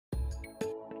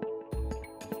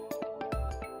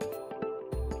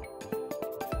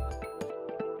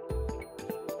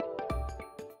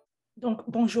Donc,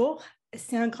 bonjour.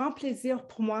 C'est un grand plaisir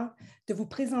pour moi de vous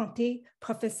présenter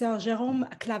professeur Jérôme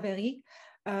Claverie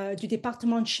du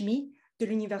département de chimie de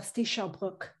l'Université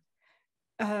Sherbrooke.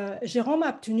 Jérôme a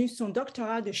obtenu son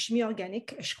doctorat de chimie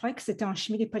organique. Je crois que c'était en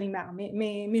chimie des polymères,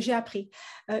 mais j'ai appris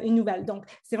une nouvelle. Donc,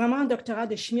 c'est vraiment un doctorat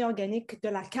de chimie organique de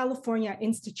la California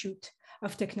Institute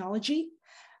of Technology.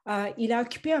 Il a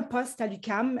occupé un poste à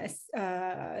l'UQAM.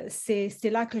 C'est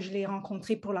là que je l'ai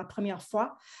rencontré pour la première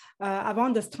fois, avant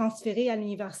de se transférer à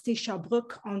l'Université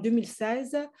Sherbrooke en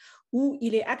 2016, où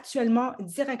il est actuellement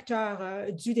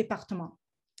directeur du département.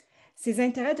 Ses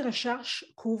intérêts de recherche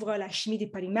couvrent la chimie des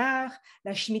polymères,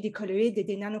 la chimie des colloïdes et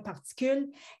des nanoparticules,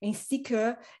 ainsi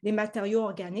que les matériaux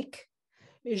organiques.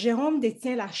 Jérôme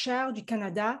détient la chaire du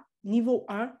Canada niveau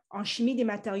 1 en chimie des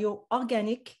matériaux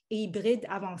organiques et hybrides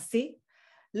avancés.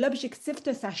 L'objectif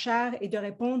de sa chaire est de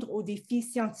répondre aux défis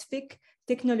scientifiques,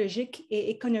 technologiques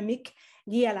et économiques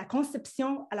liés à la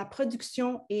conception, à la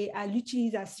production et à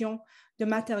l'utilisation de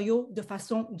matériaux de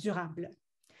façon durable.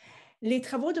 Les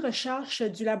travaux de recherche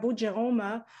du labo de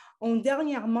Jérôme ont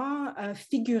dernièrement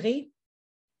figuré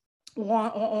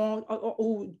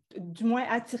ou du moins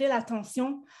attiré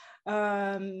l'attention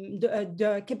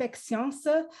de Québec Science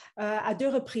à deux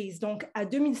reprises. Donc, à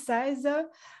 2016,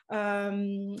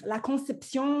 la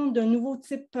conception d'un nouveau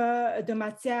type de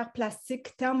matière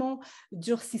plastique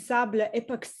thermodurcissable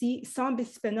époxy sans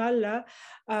bisphénol.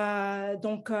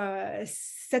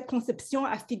 Cette conception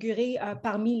a figuré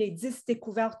parmi les 10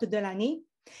 découvertes de l'année.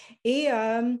 Et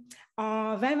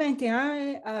en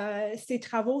 2021, ces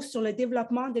travaux sur le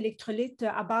développement d'électrolytes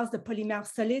à base de polymères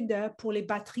solides pour les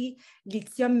batteries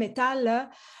lithium-métal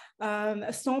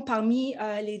sont parmi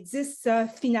les 10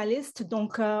 finalistes.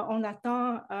 Donc, on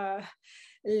attend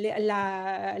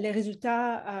les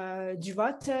résultats du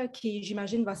vote qui,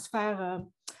 j'imagine, va se faire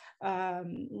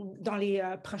dans les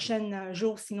prochains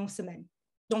jours, sinon semaines.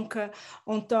 Donc,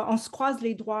 on se croise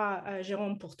les doigts,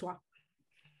 Jérôme, pour toi.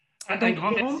 Un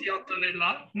grand merci,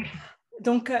 Antonella.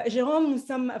 Donc, Jérôme, nous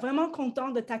sommes vraiment contents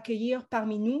de t'accueillir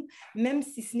parmi nous, même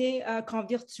si ce n'est qu'en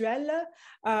virtuel,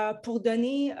 pour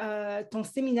donner ton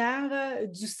séminaire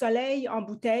du soleil en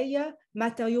bouteilles,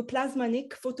 matériaux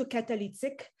plasmoniques,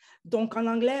 photocatalytiques. Donc, en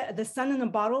anglais, The Sun in a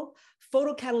Bottle,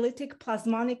 photocatalytic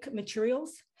plasmonic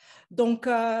materials. Donc,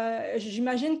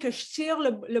 j'imagine que je tire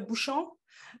le bouchon,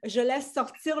 je laisse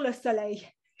sortir le soleil.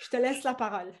 Je te laisse la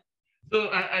parole. So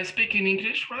I speak in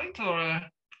English, right? Or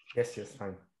Yes,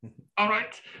 fine. All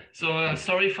right. So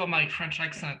sorry for my French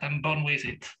accent. I'm born with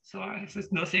it, so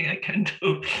there's nothing I can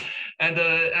do. And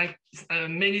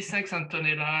many thanks,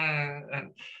 Antonella,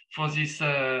 for this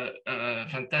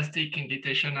fantastic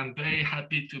invitation. I'm very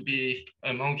happy to be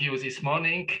among you this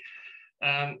morning.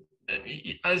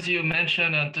 As you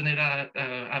mentioned, Antonella,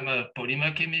 I'm a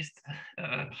polymer chemist.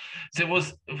 There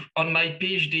was on my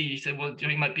PhD,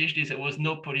 during my PhD, there was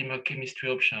no polymer chemistry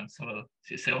option. So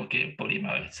they say, okay,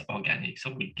 polymer, it's organic, so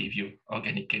we'll give you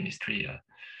organic chemistry.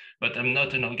 But I'm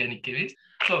not an organic chemist.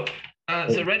 So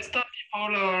the red star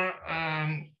people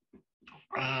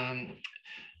are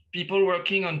people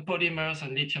working on polymers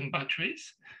and lithium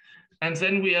batteries. And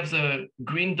then we have the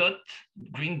green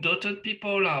dotted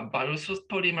people are biosourced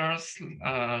polymers,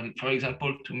 for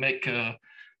example, to make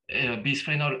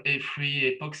bisphenol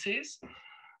A3 epoxies.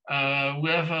 We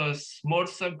have a small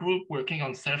subgroup working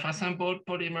on self-assembled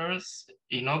polymers,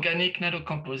 inorganic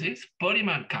nanocomposites,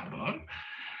 polymer and carbon.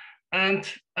 And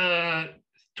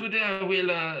today I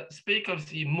will speak of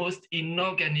the most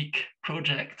inorganic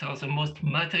project, or the most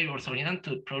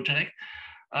materials-oriented project,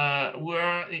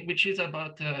 which is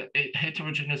about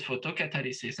heterogeneous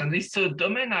photocatalysis. And this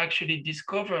domain I actually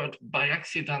discovered by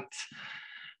accident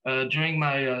during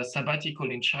my sabbatical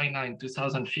in China in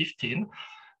 2015.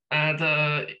 And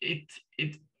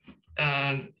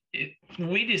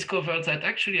we discovered that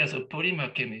actually as a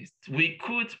polymer chemist, we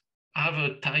could have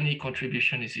a tiny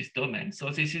contribution in this domain. So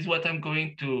this is what I'm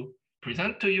going to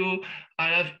present to you. I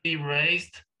have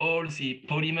erased all the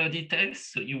polymer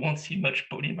details, so you won't see much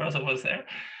polymers over there.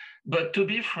 But to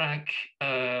be frank,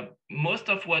 most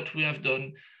of what we have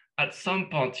done, at some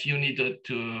point, you needed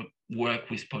to work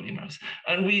with polymers.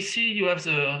 And we see you have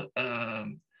the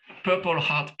Purple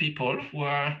Heart people who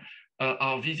are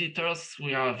our visitors.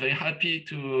 We are very happy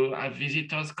to have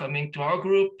visitors coming to our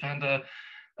group. And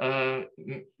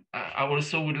I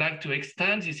also would like to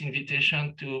extend this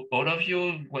invitation to all of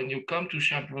you. When you come to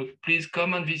Sherbrooke, please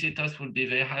come and visit us. We'll be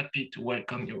very happy to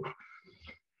welcome you.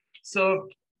 So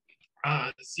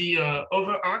the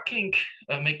overarching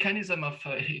mechanism of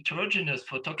heterogeneous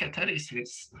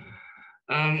photocatalysis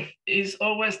is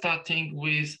always starting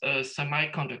with a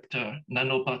semiconductor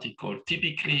nanoparticle,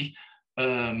 typically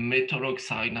metal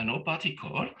oxide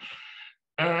nanoparticle.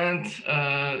 And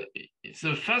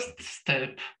the first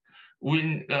step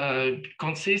will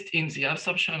consist in the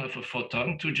absorption of a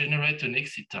photon to generate an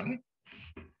exciton.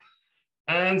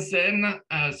 And then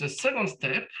the second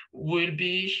step will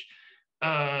be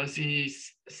the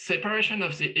separation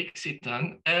of the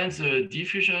exciton and the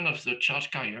diffusion of the charge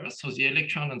carrier, so the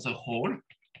electron and the hole,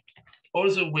 all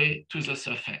the way to the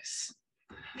surface.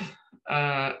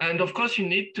 And of course, you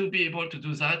need to be able to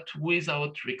do that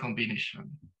without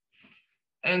recombination.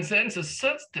 And then the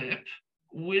third step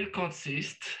will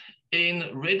consist in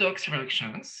redox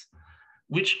reactions,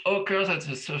 which occurs at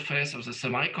the surface of the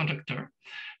semiconductor.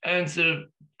 And the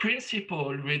principal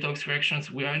redox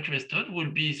reactions we are interested in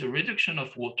will be the reduction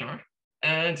of water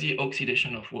and the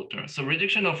oxidation of water. So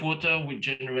reduction of water will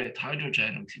generate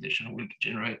hydrogen, oxidation will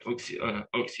generate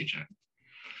oxygen.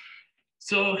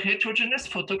 So heterogeneous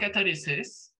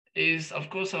photocatalysis is,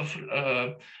 of course, of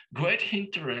great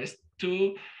interest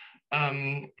to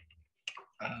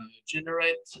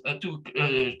generate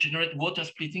water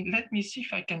splitting. Let me see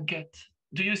if I can get.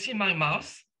 Do you see my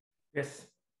mouse? Yes.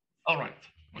 All right.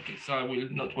 Okay. So I will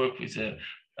not work with a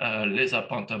laser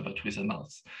pointer, but with a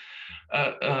mouse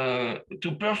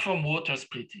to perform water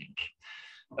splitting.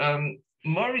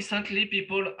 More recently,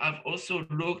 people have also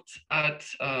looked at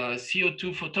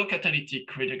CO2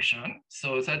 photocatalytic reduction.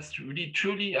 So that's really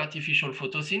truly artificial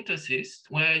photosynthesis,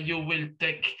 where you will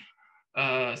take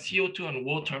CO2 and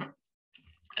water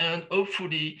and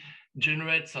hopefully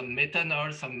generate some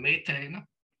methanol, some methane,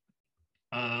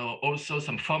 also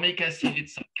some formic acid,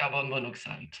 some carbon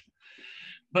monoxide.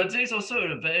 But there's also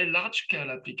a very large-scale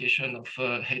application of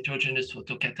heterogeneous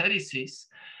photocatalysis,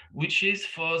 which is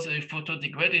for the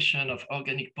photodegradation of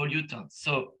organic pollutants.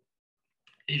 So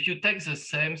if you take the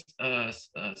same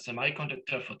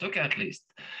semiconductor photocatalyst,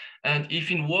 and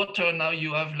if in water now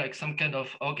you have like some kind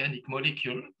of organic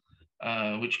molecule,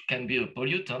 which can be a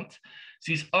pollutant,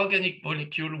 this organic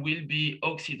molecule will be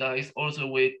oxidized all the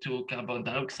way to carbon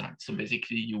dioxide. So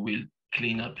basically you will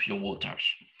clean up your water.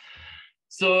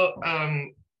 So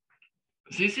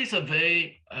this is a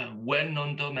very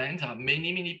well-known domain. There are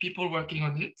many, many people working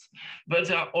on it, but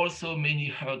there are also many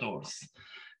hurdles.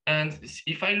 And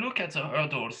if I look at the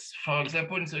hurdles, for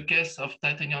example, in the case of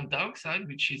titanium dioxide,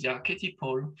 which is the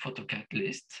archetypal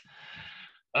photocatalyst,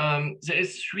 there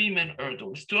is three main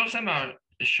hurdles. Two of them are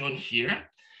shown here.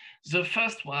 The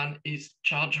first one is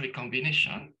charge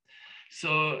recombination.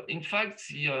 So in fact,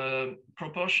 the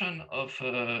proportion of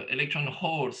electron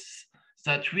holes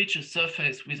that reach a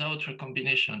surface without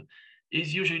recombination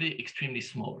is usually extremely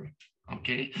small,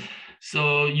 okay?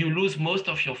 So you lose most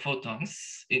of your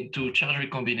photons into charge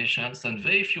recombinations, and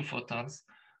very few photons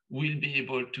will be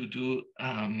able to do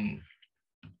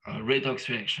redox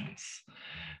reactions.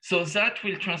 So that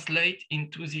will translate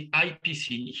into the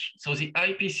IPC. So the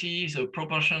IPC is the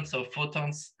proportions of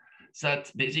photons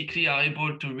that basically are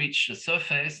able to reach the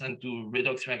surface and do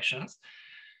redox reactions.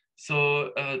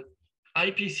 So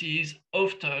IPCs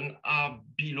often are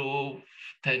below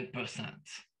 10%.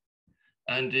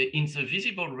 And in the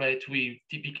visible rate, we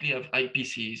typically have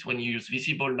IPCs when you use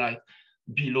visible light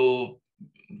below,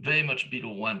 very much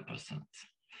below 1%.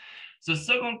 The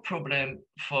second problem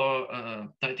for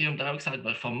titanium dioxide,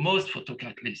 but for most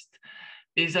photocatalysts,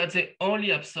 is that they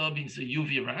only absorb in the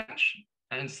UV range.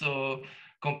 And so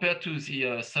compared to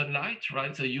the sunlight,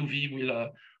 right, the UV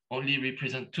will only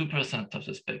represent 2% of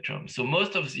the spectrum. So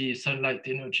most of the sunlight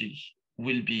energy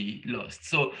will be lost.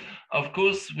 So of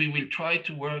course, we will try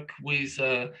to work with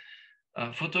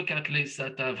photocatalysts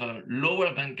that have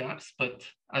lower band gaps, but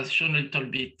as shown a little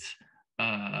bit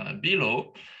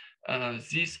below,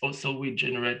 this also will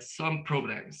generate some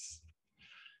problems.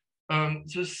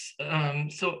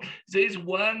 So there is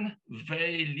one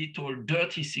very little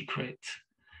dirty secret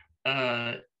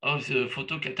of the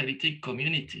photocatalytic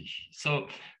community. So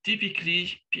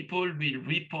typically, people will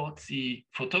report the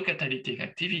photocatalytic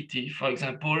activity, for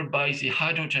example, by the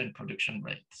hydrogen production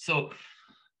rate. So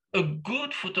a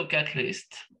good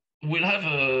photocatalyst will have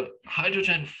a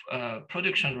hydrogen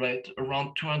production rate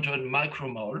around 200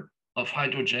 micromole of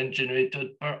hydrogen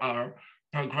generated per hour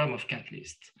per gram of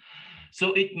catalyst.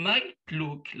 So it might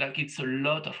look like it's a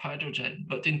lot of hydrogen,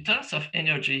 but in terms of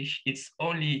energy, it's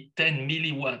only 10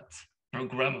 milliwatts per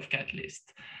gram of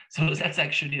catalyst. So that's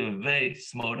actually a very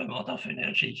small amount of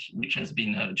energy which has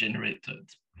been generated.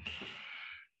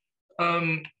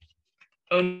 Another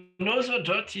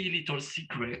dirty little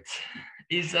secret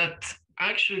is that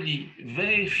actually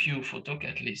very few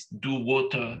photocatalysts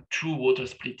do true water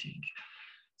splitting.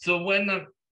 So when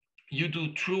you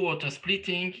do true water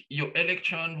splitting, your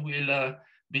electron will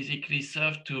basically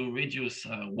serve to reduce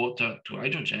water to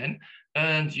hydrogen,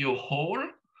 and your hole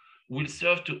will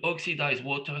serve to oxidize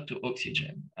water to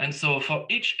oxygen. And so for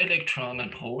each electron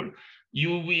and hole,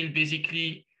 you will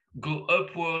basically go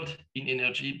upward in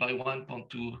energy by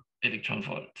 1.2 electron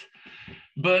volt.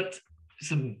 But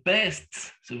the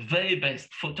very best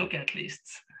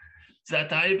photocatalysts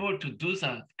that are able to do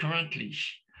that currently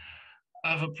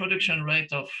have a production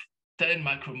rate of 10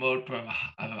 micromole per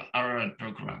hour and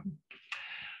per gram.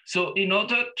 So in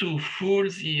order to fool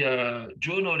the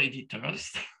journal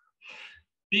editors,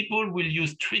 people will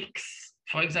use tricks.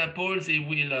 For example, they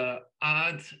will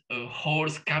add a whole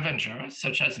scavenger,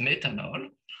 such as methanol.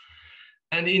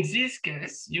 And in this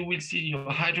case, you will see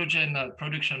your hydrogen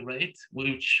production rate,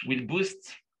 which will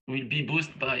be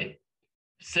boosted by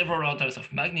several orders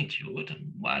of magnitude,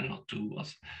 1 or 2.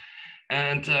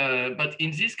 And but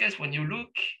in this case, when you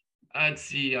look at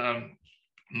the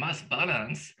mass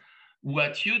balance,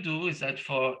 what you do is that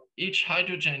for each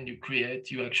hydrogen you create,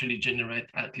 you actually generate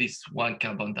at least 1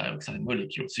 carbon dioxide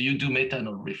molecule. So you do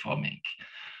methanol reforming.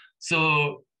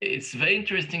 So it's very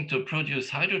interesting to produce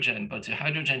hydrogen, but the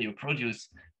hydrogen you produce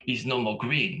is no more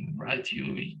green, right?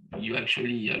 You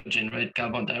actually generate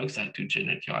carbon dioxide to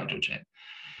generate your hydrogen.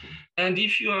 And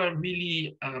if you are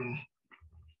really,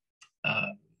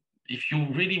 if you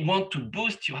really want to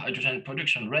boost your hydrogen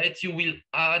production rate, you will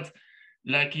add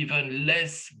like even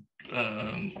less, less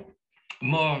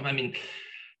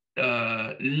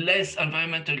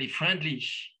environmentally friendly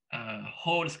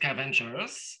whole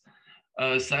scavengers,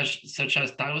 such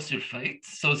as thiosulfate.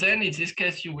 So then in this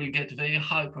case, you will get very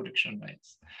high production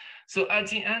rates. So at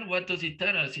the end, what does it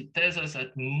tell us? It tells us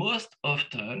that most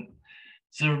often,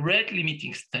 the rate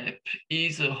limiting step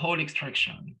is a whole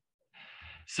extraction.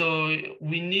 So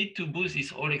we need to boost this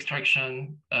whole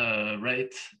extraction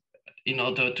rate in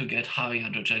order to get high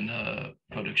hydrogen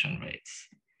production rates.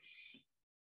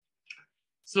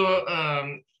 So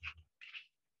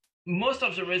most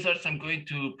of the results I'm going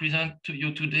to present to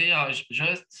you today are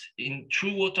just in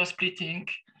true water splitting.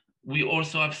 We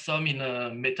also have some in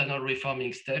methanol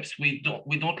reforming steps. We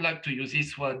don't like to use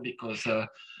this one because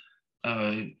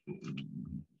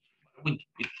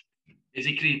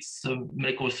basically it's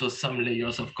make also some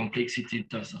layers of complexity in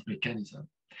terms of mechanism.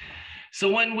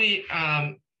 So when we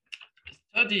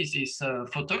study this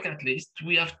photocatalyst,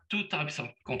 we have 2 types of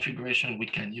configuration we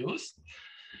can use.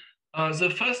 The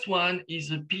first one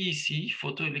is a PEC,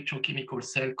 photoelectrochemical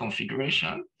cell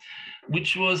configuration,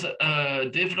 which was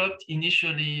developed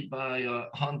initially by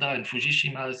Honda and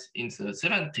Fujishima in the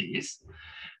 70s.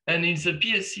 And in the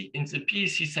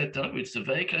PEC setup, it's a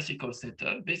very classical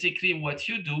setup. Basically, what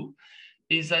you do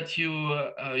is that you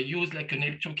use like an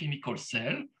electrochemical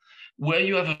cell where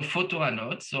you have a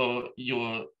photoanode. So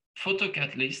your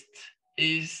photocatalyst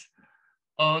is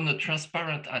on a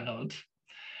transparent anode.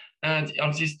 And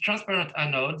on this transparent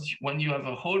anode, when you have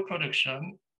a whole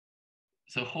production,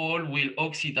 the whole will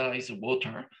oxidize the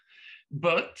water,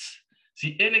 but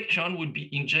the electron would be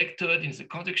injected in the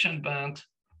conduction band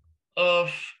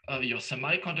of your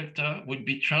semiconductor, would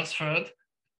be transferred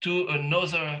to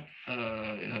another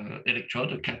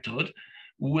electrode, a cathode,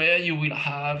 where you will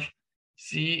have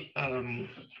the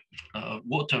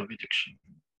water reduction.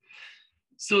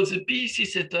 So the PEC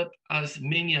setup has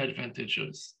many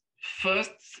advantages.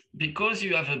 First, because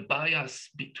you have a bias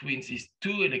between these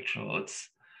 2 electrodes,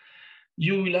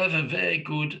 you will have a very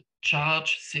good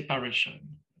charge separation,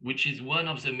 which is one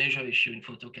of the major issues in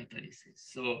photocatalysis.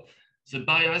 So the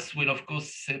bias will, of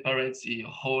course, separate the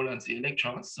hole and the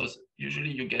electrons. So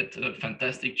usually you get a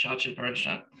fantastic charge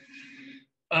separation.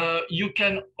 You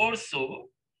can also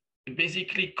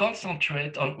basically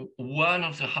concentrate on one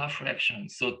of the half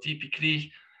reactions. So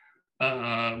typically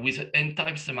with an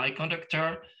N-type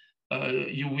semiconductor,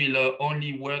 you will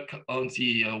only work on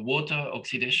the water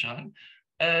oxidation,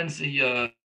 and the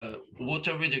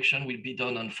water reduction will be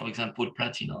done on, for example,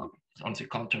 platinum on the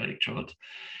counter electrode.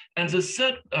 And the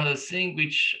third thing,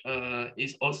 which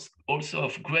is also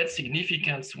of great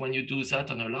significance when you do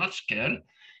that on a large scale,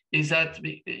 is that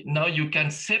now you can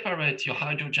separate your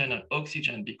hydrogen and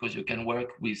oxygen because you can work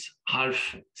with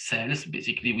half cells,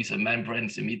 basically with a membrane in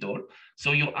the middle.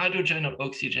 So your hydrogen and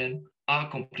oxygen are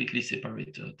completely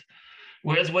separated.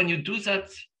 Whereas when you do that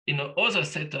in another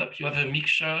setup, you have a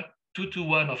mixture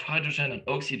 2-to-1 of hydrogen and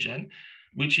oxygen,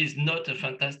 which is not a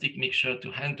fantastic mixture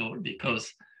to handle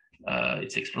because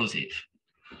it's explosive.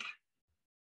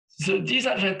 The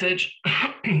disadvantage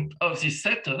of this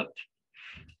setup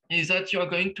is that you are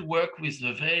going to work with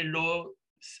a very low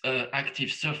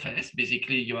active surface.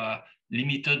 Basically, you are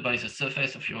limited by the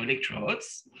surface of your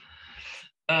electrodes.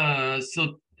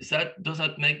 So that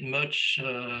doesn't make much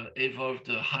evolved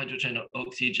hydrogen or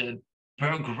oxygen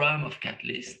per gram of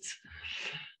catalyst.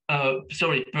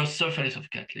 Sorry, per surface of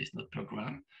catalyst, not per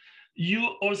gram. You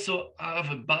also have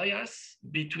a bias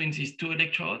between these two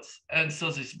electrodes. And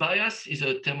so this bias is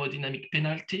a thermodynamic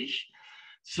penalty.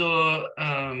 So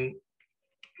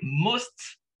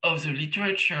most of the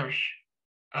literature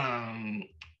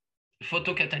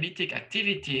photocatalytic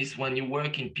activities when you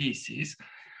work in PECs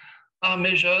are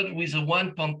measured with a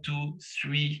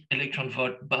 1.23 electron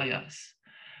volt bias,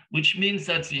 which means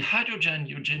that the hydrogen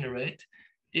you generate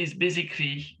is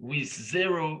basically with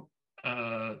zero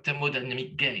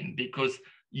thermodynamic gain, because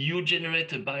you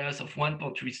generate a bias of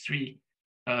 1.33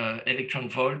 electron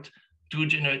volt to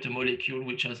generate a molecule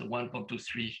which has a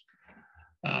 1.23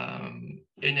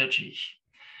 energy.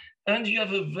 And you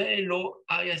have a very low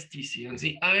ISTC, and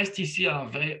the ISTC are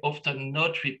very often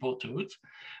not reported,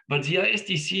 but the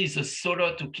ISTC is a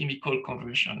solar to chemical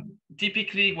conversion.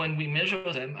 Typically, when we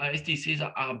measure them, ISTCs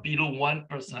are below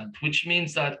 1%, which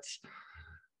means that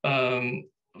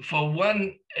for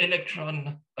 1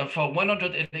 electron, for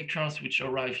 100 electrons which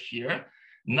arrive here,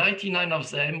 99 of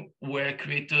them were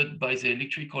created by the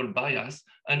electrical bias,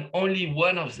 and only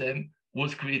 1 of them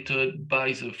was created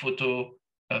by the photo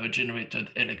generated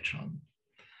electron.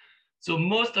 So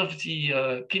most of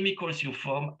the chemicals you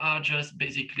form are just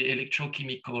basically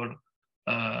electrochemical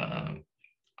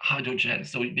hydrogen.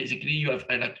 So basically you have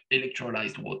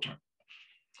electrolyzed water.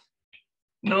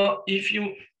 Now, if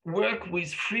you work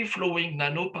with free-flowing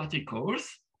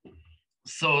nanoparticles,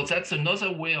 so that's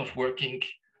another way of working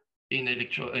in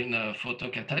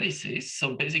photocatalysis.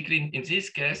 So basically in this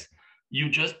case, you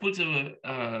just put the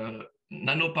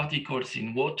nanoparticles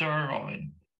in water or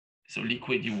in the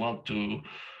liquid you want to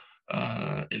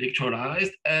electrolyze,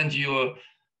 and you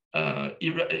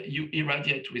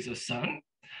irradiate with the sun.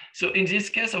 So in this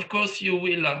case, of course, you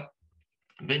will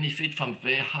benefit from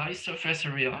very high surface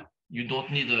area. You don't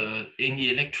need any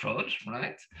electrode,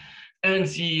 right? And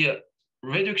the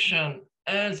reduction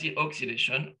and the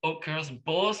oxidation occurs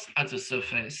both at the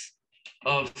surface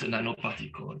of the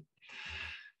nanoparticle.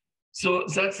 So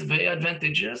that's very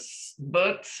advantageous,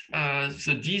 but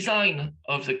the design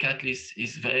of the catalyst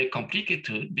is very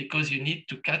complicated because you need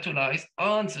to catalyze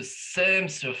on the same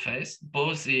surface,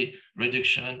 both the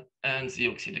reduction and the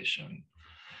oxidation.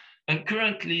 And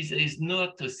currently there is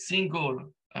not a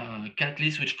single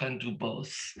catalyst which can do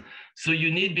both. So you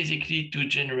need basically to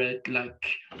generate like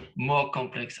more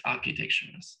complex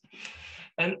architectures.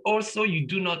 And also you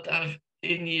do not have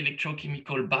any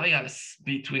electrochemical bias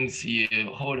between the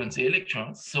hole and the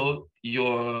electrons, so you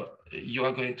are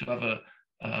going to have a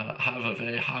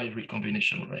very high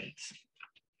recombination rate.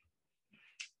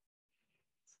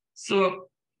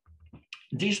 So,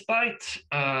 despite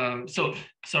so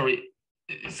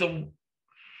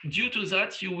due to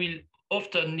that, you will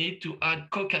often need to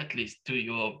add co-catalyst to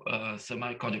your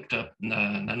semiconductor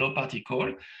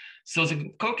nanoparticle. So the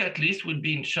co-catalyst will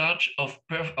be in charge of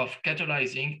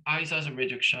catalyzing either the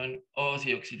reduction or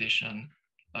the oxidation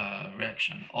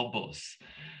reaction, or both.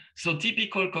 So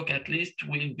typical co-catalyst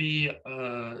will be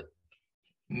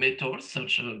metals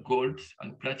such as gold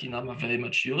and platinum are very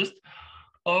much used,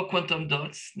 or quantum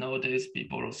dots. Nowadays,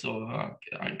 people also are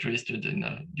interested in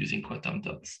using quantum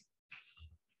dots.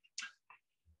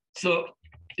 So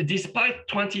despite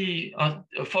 40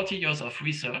 years of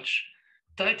research,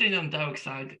 titanium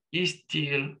dioxide is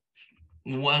still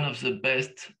one of the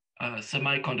best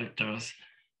semiconductors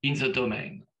in the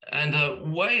domain. And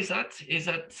why is that? Is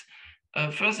that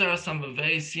first, there are some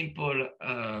very simple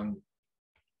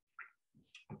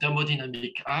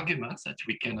thermodynamic arguments that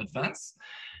we can advance.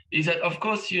 Is that, of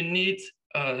course, you need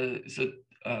the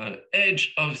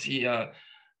edge of the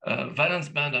valence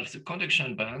band of the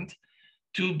conduction band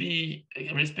to be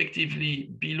respectively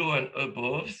below and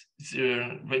above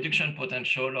the reduction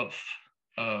potential of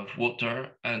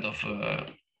water and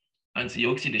the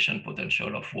oxidation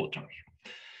potential of water.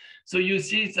 So you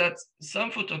see that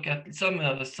some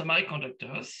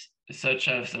semiconductors, such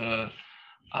as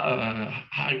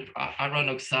iron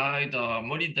oxide or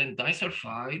molybdenum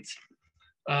disulfide,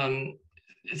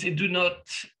 they do not,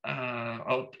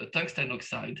 or tungsten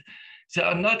oxide, they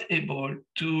are not able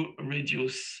to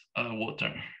reduce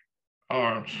water.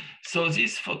 So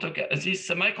these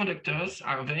semiconductors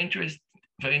are very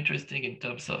interesting in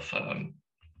terms of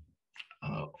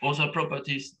other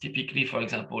properties, typically, for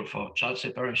example, for charge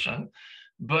separation,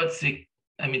 but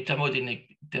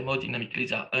thermodynamically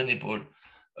they are unable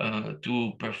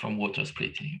to perform water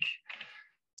splitting.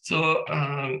 So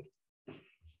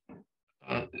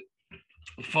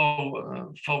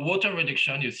for water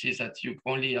reduction, you see that you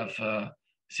only have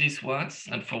these ones.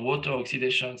 And for water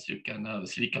oxidations, you can have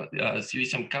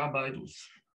silicium carbide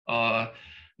or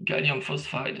gallium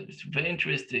phosphide. It's very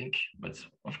interesting, but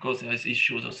of course there's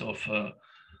issues also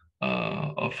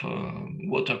of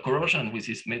water corrosion with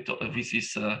this metal, with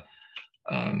this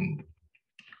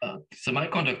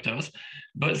semiconductors,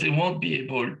 but they won't be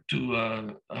able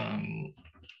to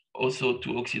also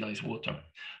to oxidize water.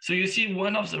 So you see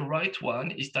one of the right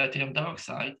one is titanium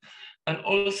dioxide. And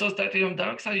also titanium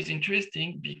dioxide is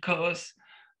interesting because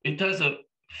it has a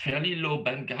fairly low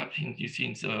band gap. You see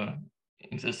in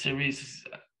the series,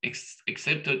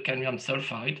 except cadmium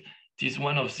sulfide, it is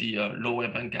one of the lower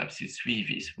band gaps is 3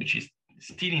 EVs, which is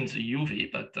still in the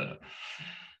UV,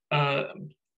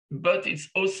 but it's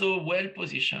also well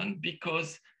positioned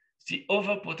because the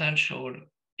overpotential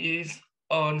is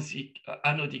on the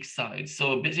anodic side.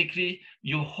 So basically,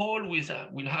 your hole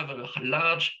will have a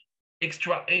large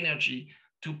extra energy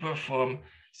to perform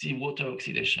the water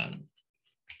oxidation.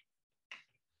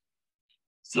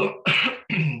 So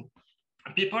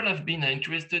people have been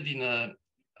interested in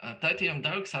titanium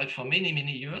dioxide for many,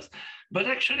 many years, but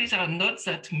actually there are not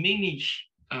that many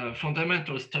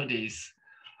fundamental studies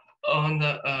on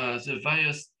the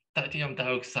various titanium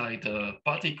dioxide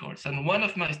particles. And one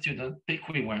of my students,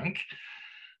 Pekwi Wang,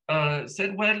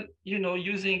 said, well, you know,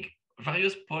 using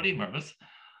various polymers,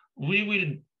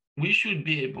 we should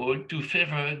be able to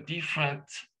favor different,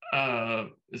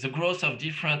 the growth of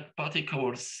different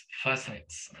particles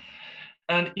facets.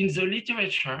 And in the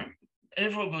literature,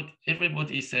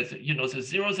 everybody says, you know, the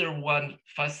 001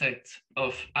 facet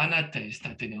of anatase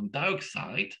titanium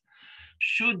dioxide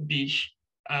should be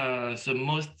the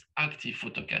most active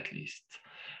photocatalyst.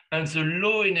 And the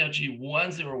low energy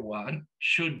 101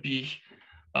 should be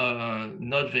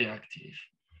not very active.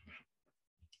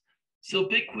 So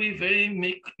Pekwi very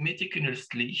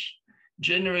meticulously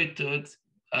generated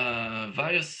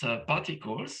various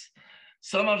particles,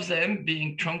 some of them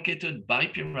being truncated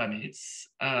bipyramids,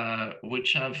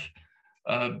 which have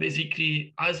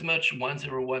basically as much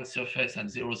 101 surface and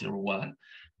 001,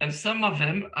 and some of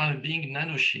them are being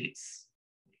nanosheets,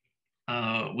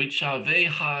 which are very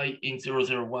high in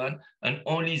 001, and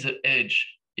only the edge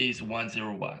is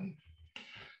 101.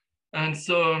 And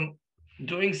so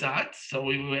doing that, so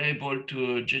we were able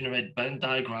to generate band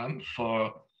diagram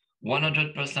for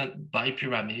 100%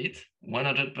 bipyramid,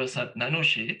 100%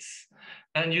 nanosheets.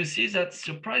 And you see that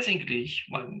surprisingly,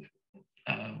 when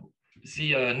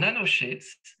the nanosheets,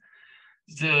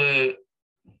 the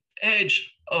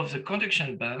edge of the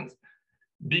conduction band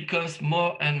becomes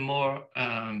more and more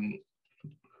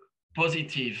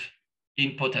positive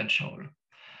in potential.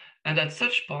 And at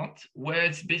such point where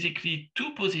it's basically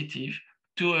too positive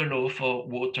to allow for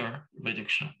water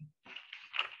reduction.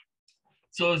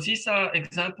 So these are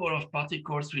examples of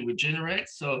particles we would generate.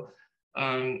 So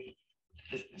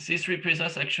this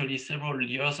represents actually several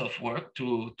years of work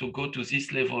to go to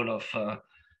this level of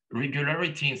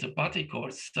regularity in the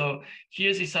particles. So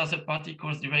here, these are the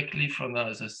particles directly from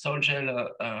the sol gel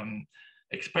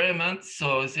experiment.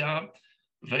 So they are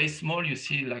very small, you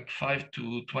see like 5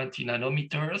 to 20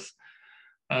 nanometers.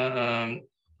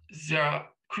 They are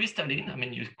crystalline. I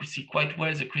mean, you see quite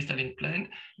well the crystalline plane,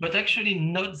 but actually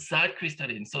not that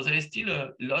crystalline. So there is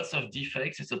still lots of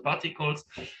defects in the particles,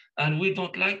 and we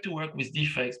don't like to work with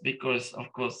defects because,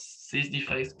 of course, these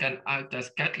defects can act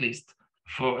as catalysts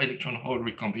for electron hole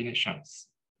recombinations.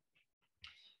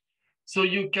 So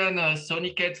you can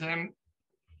sonicate them,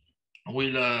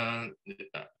 will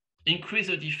increase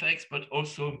the defects, but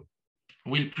also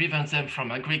will prevent them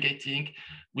from aggregating.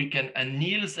 We can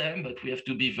anneal them, but we have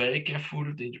to be very careful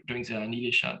during the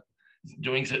annihilation,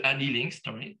 during the annealing,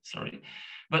 sorry.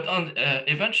 But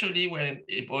eventually we're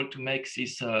able to make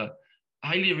these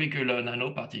highly regular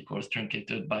nanoparticles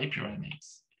truncated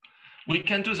bipyramids. We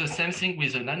can do the same thing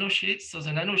with the nanosheets. So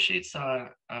the nanosheets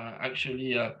are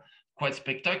actually quite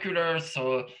spectacular.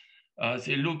 So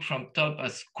they look from top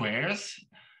as squares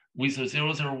with a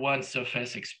 001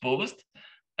 surface exposed.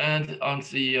 And on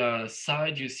the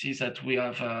side, you see that we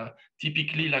have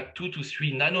typically like 2 to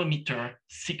 3 nanometer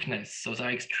thickness. So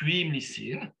they're extremely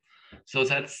thin. So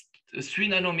that's 3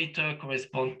 nanometer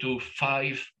correspond to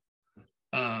 5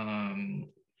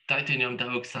 titanium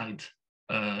dioxide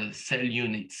cell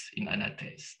units in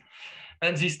anatase.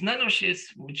 And these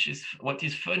nanosheets, which is what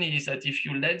is funny, is that if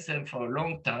you let them for a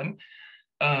long time,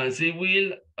 they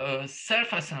will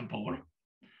self-assemble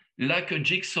like a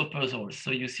jigsaw puzzle.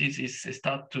 So you see this, they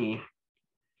start to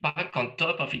pack on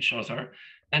top of each other,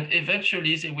 and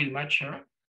eventually they will mature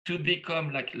to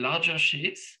become like larger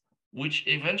sheets, which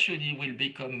eventually will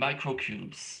become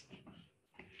microcubes.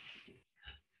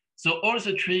 So all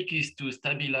the trick is to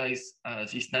stabilize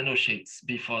these nanosheets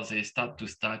before they start to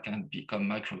stack and become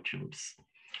microcubes.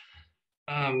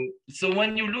 So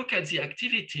when you look at the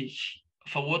activity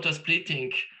for water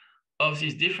splitting of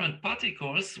these different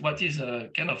particles, what is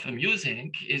kind of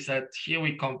amusing is that here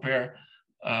we compare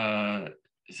the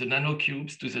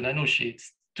nanocubes to the nanosheets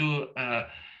to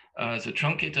the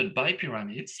truncated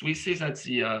bipyramids. We see that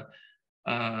the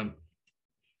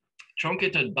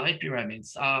truncated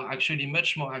bipyramids are actually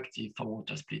much more active for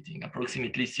water splitting,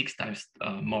 approximately 6 times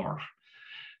more.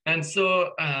 And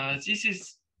so this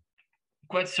is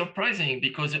quite surprising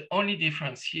because the only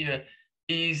difference here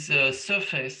is the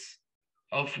surface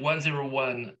of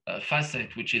 101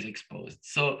 facet, which is exposed.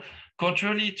 So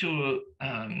contrary to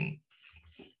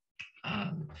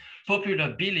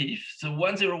popular belief, the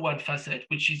 101 facet,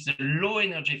 which is the low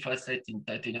energy facet in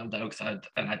titanium dioxide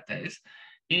and lattice,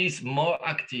 is more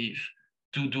active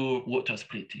to do water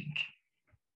splitting.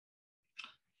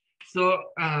 So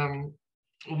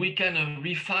we can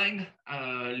refine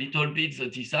a little bit the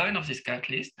design of this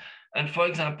catalyst. And for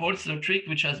example, the trick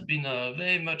which has been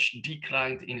very much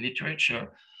declined in literature,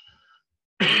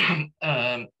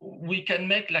 we can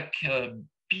make like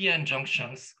PN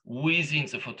junctions within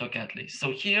the photocatalyst.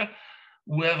 So here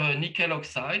we have a nickel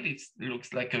oxide. It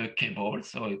looks like a cable.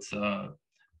 So it's a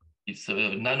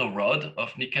nanorod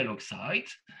of nickel oxide,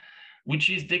 which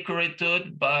is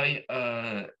decorated by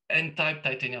N-type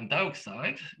titanium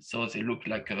dioxide. So they look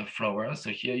like a flower. So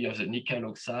here you have the nickel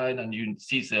oxide and you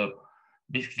see the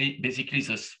basically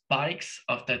the spikes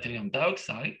of titanium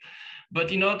dioxide.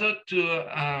 But in order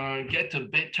to get a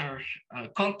better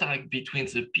contact between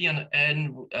the P and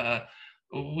N,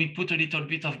 we put a little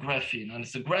bit of graphene. And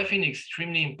the graphene is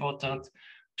extremely important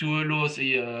to allow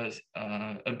the,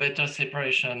 a better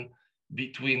separation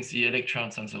between the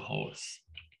electrons and the holes.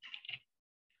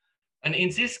 And in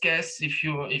this case, if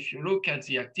you look at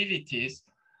the activities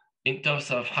in terms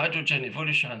of hydrogen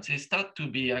evolution, they start to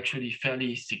be actually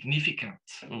fairly significant.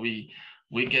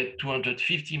 We get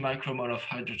 250 micromole of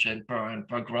hydrogen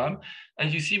per gram.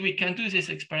 And you see, we can do this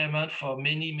experiment for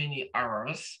many, many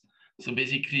hours. So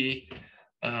basically,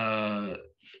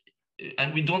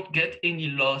 and we don't get any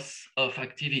loss of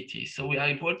activity. So we are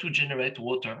able to generate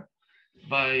water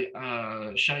by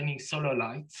shining solar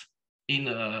light in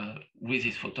with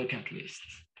this photocatalyst.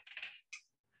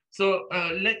 So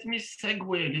let me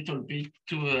segue a little bit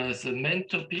to the main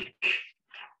topic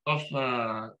of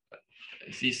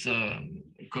this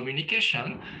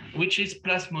communication, which is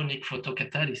plasmonic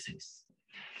photocatalysis.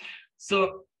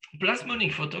 So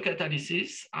plasmonic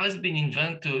photocatalysis has been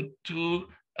invented to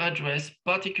address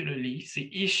particularly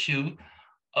the issue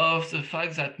of the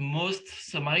fact that most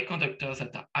semiconductors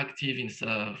that are active in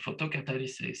the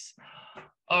photocatalysis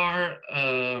are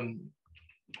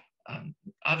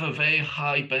have a very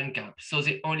high band gap, so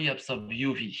they only absorb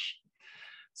UV.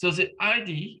 So the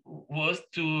idea was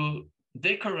to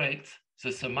decorate the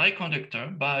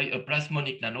semiconductor by a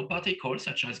plasmonic nanoparticle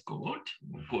such as gold.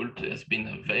 Gold has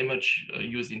been very much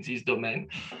used in this domain.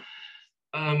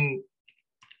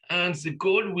 And the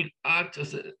gold will act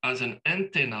as an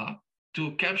antenna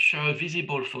to capture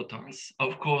visible photons,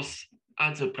 of course,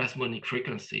 at the plasmonic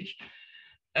frequency,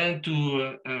 and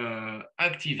to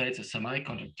activate the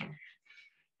semiconductor.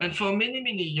 And for many,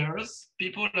 many years,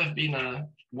 people have been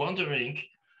wondering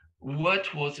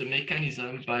what was the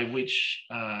mechanism by which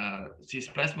this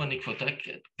plasmonic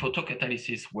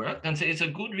photocatalysis worked. And there is a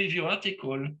good review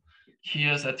article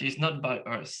here that is not by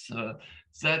us,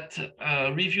 that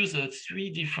reviews the 3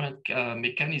 different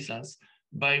mechanisms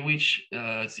by which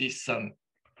this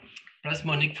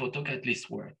plasmonic photocatalysts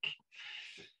work.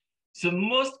 The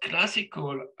most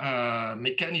classical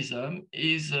mechanism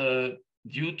is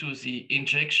due to the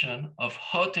injection of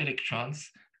hot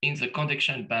electrons in the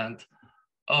conduction band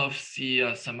of the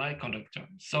semiconductor.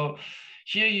 So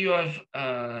here you have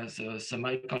the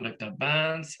semiconductor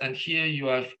bands, and here you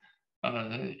have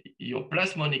your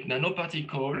plasmonic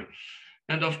nanoparticle.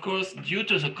 And of course, due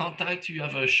to the contact, you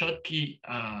have a Schottky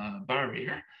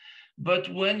barrier. But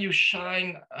when you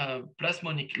shine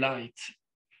plasmonic light,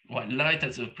 well, light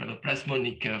at the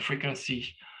plasmonic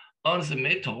frequency on the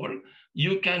metal,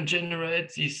 you can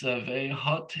generate these very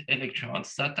hot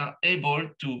electrons that are able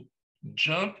to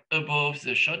jump above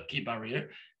the Schottky barrier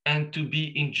and to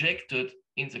be injected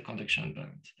in the conduction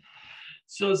band.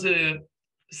 So the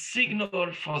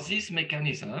signal for this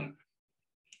mechanism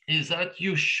is that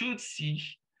you should see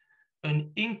an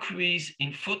increase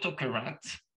in photocurrent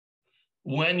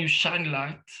when you shine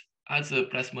light at the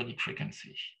plasmonic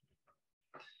frequency.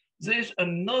 There's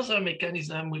another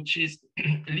mechanism which is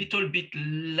a little bit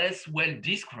less well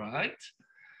described,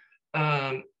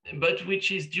 but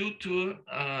which is due to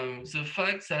the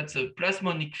fact that the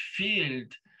plasmonic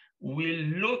field will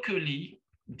locally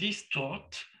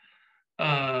distort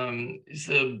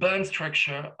the band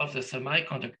structure of the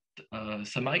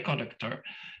semiconductor.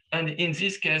 And in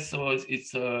this case, so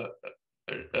it's a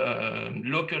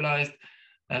localized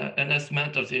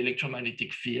enhancement of the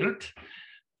electromagnetic field.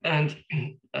 And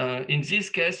in this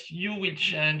case, you will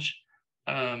change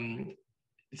the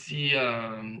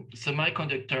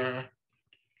semiconductor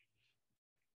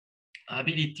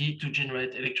ability to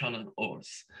generate electron and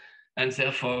holes, and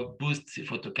therefore boost the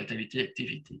photocatalytic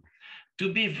activity.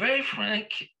 To be very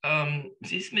frank,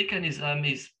 this mechanism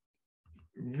is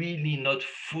really not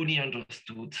fully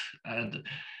understood. And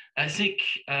I think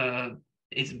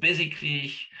it's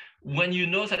basically when you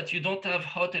know that you don't have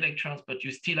hot electrons, but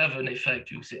you still have an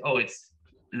effect, you say, oh, it's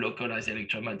localized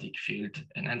electromagnetic field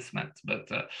enhancement. But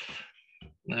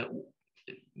I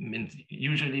mean,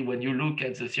 usually when you look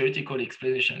at the theoretical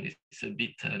explanation, it's a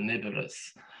bit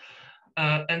nebulous.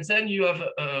 And then you have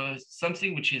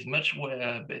something which is much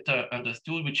better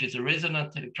understood, which is a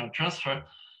resonant electron transfer.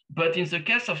 But in the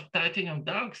case of titanium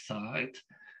dioxide,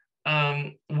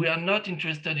 we are not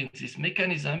interested in this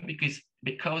mechanism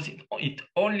because it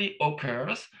only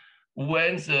occurs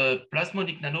when the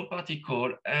plasmonic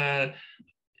nanoparticle has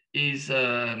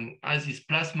this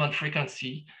plasmon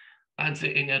frequency at the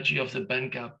energy of the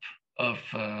band gap of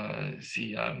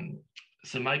the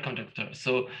semiconductor.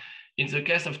 So in the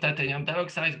case of titanium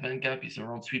dioxide, band gap is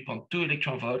around 3.2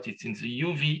 electron volts. It's in the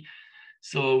UV.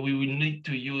 So we will need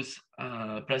to use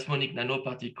plasmonic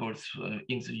nanoparticles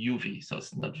in the UV. So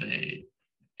it's not very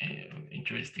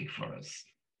interesting for us.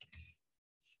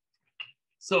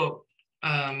 So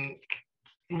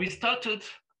we started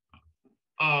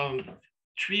our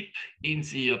trip in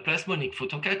the plasmonic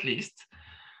photocatalyst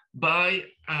by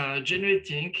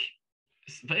generating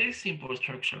very simple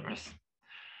structures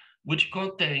which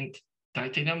contained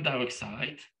titanium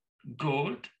dioxide,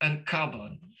 gold, and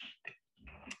carbon.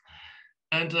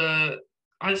 And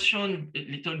as shown a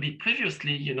little bit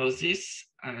previously, you know, this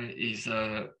is,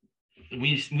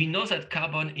 we know that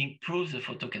carbon improves the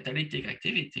photocatalytic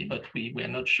activity, but we are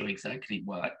not sure exactly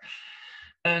why.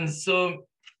 And so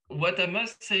what I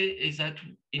must say is that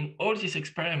in all these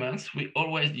experiments, we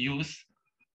always use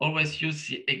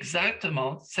the exact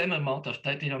amount, same amount of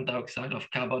titanium dioxide, of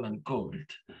carbon and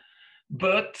gold.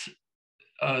 But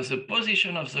the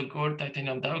position of the gold,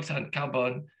 titanium dioxide, and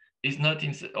carbon is not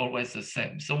always the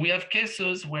same. So we have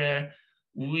cases where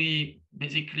we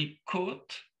basically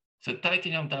coat the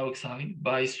titanium dioxide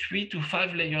by 3 to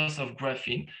 5 layers of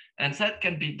graphene. And that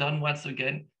can be done once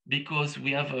again because we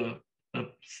have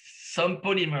some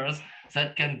polymers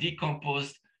that can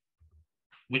decompose,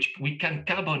 which we can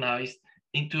carbonize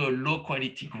into a low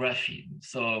quality graphene.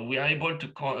 So we are able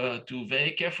to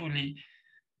very carefully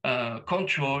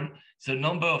control the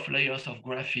number of layers of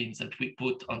graphene that we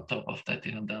put on top of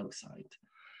titanium dioxide.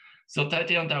 So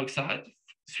titanium dioxide,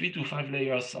 3 to 5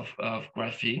 layers of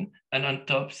graphene, and on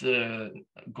top the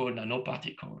gold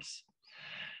nanoparticles.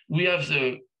 We have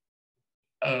the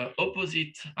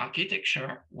opposite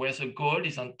architecture where the gold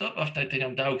is on top of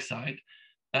titanium dioxide,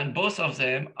 and both of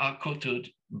them are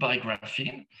coated by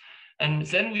graphene. And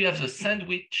then we have the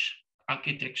sandwich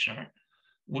architecture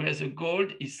where the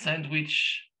gold is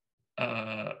sandwiched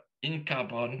in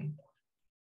carbon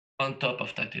on top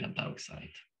of titanium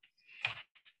dioxide.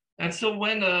 And so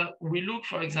when we look,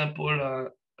 for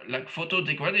example, like photo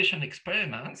degradation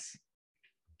experiments,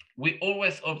 we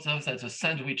always observe that the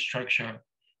sandwich structure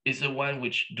is the one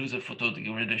which does the photo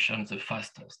degradation the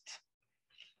fastest.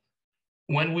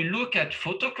 When we look at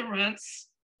photocurrents,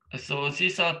 so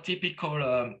these are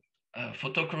typical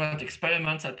photocurrent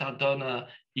experiments that are done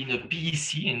in a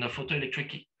PEC, in a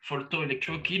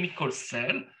photoelectrochemical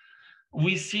cell.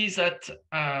 We see that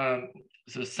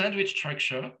the sandwich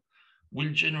structure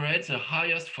will generate the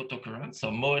highest photocurrent,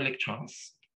 so more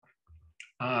electrons.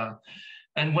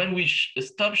 And when we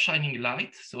stop shining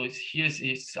light, so here's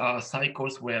these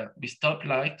cycles where we stop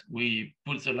light, we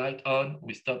put the light on,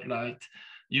 we stop light.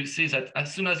 You see that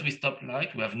as soon as we stop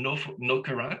light, we have no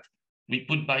current. We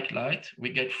put back light,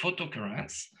 we get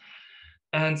photocurrents.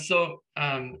 And so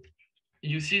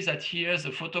you see that here the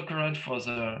photocurrent for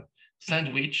the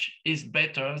sandwich is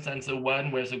better than the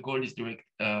one where the gold is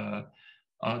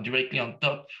directly on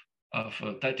top of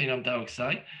titanium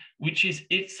dioxide, which is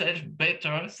itself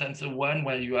better than the one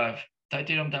where you have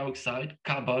titanium dioxide,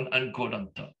 carbon, and gold on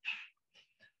top.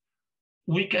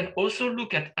 We can also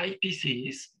look at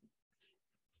IPCs.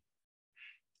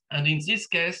 And in this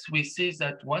case, we see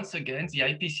that once again, the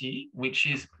IPC, which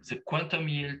is the quantum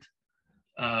yield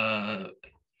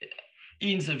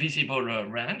in the visible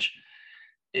range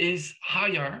is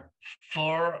higher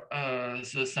for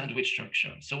the sandwich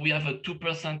structure. So we have a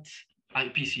 2%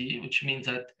 IPC, which means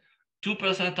that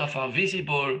 2% of our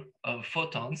visible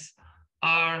photons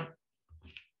are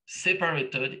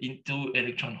separated into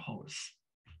electron holes,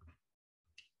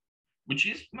 which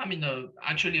is, I mean,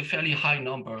 actually a fairly high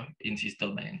number in this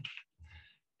domain.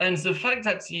 And the fact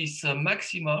that this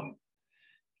maximum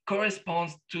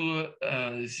corresponds to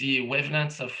the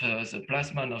wavelengths of the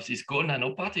plasmon of these gold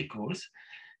nanoparticles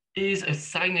is a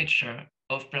signature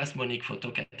of plasmonic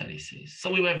photocatalysis.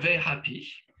 So we were very happy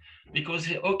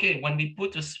because, okay, when we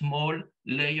put a small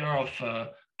layer of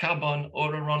carbon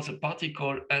all around the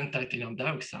particle and titanium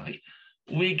dioxide,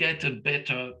 we get a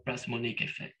better plasmonic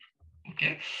effect,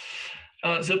 okay?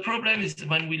 The problem is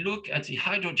when we look at the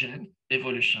hydrogen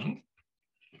evolution,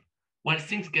 well,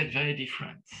 things get very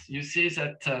different. You see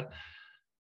that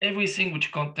everything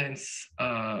which contains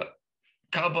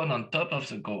carbon on top of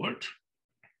the gold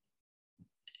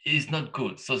is not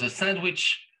good. So the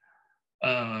sandwich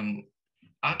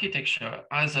architecture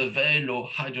has a very low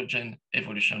hydrogen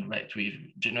evolution rate.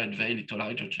 We generate very little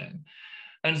hydrogen.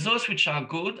 And those which are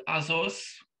good are those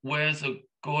where the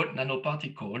gold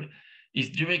nanoparticle is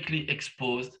directly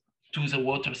exposed to the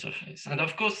water surface. And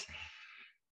of course,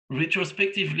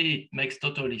 retrospectively makes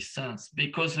totally sense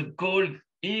because the gold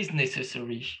is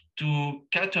necessary to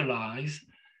catalyze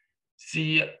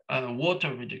the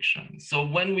water reduction. So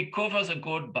when we cover the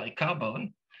gold by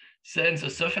carbon, then the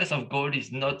surface of gold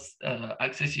is not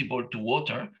accessible to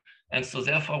water. And so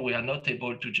therefore we are not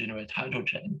able to generate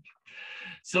hydrogen.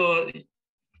 So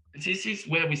this is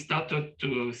where we started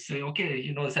to say, okay,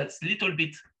 you know, that's a little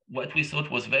bit what we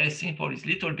thought was very simple is a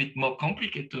little bit more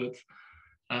complicated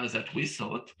that we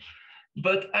thought.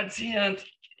 But at the end,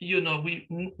 you know,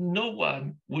 no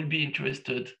one will be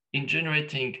interested in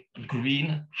generating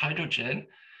green hydrogen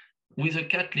with a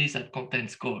catalyst that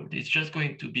contains gold. It's just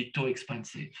going to be too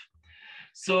expensive.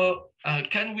 So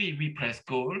can we replace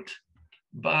gold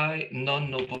by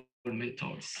non-noble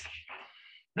metals?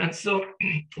 And so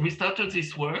we started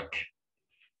this work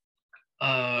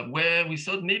where we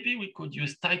thought maybe we could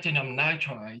use titanium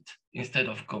nitride instead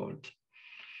of gold.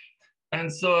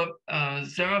 And so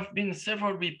there have been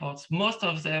several reports, most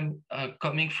of them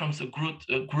coming from the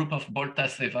group of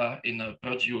Boltaseva in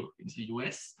Purdue in the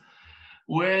US,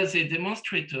 where they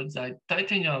demonstrated that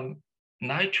titanium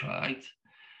nitride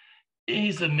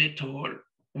is a metal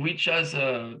which has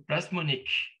a plasmonic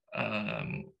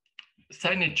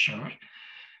signature.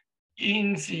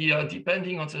 In the,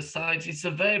 depending on the size, it's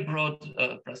a very broad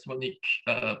plasmonic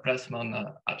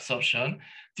plasmon absorption,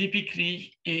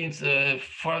 typically in the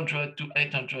 400 to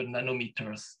 800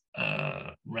 nanometers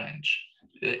range.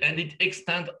 And it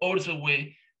extends all the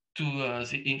way to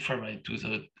the infrared, to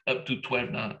the up to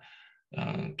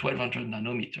 1200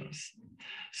 nanometers.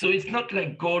 So it's not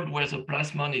like gold where the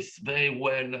plasmon is very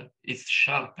well, it's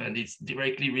sharp and it's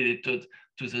directly related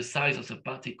to the size of the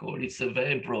particle. It's a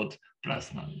very broad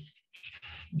plasmon.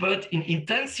 But in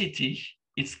intensity,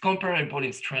 it's comparable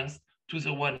in strength to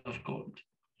the one of gold.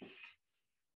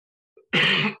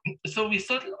 So we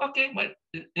thought, okay, well,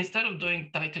 instead of doing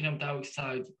titanium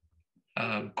dioxide,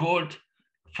 gold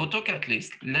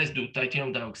photocatalyst, let's do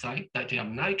titanium dioxide,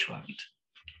 titanium nitride.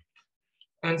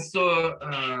 And so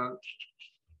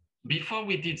before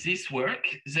we did this work,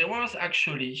 there was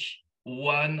actually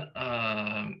one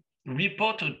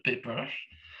reported paper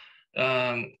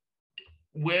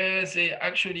where they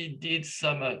actually did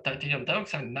some titanium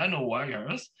dioxide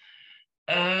nanowires,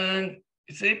 and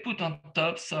they put on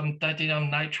top some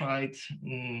titanium nitride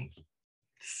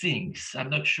things. I'm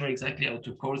not sure exactly how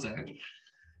to call them.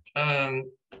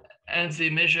 And they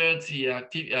measured the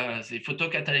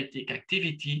photocatalytic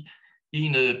activity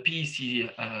in a PEC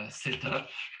setup.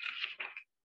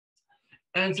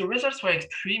 And the results were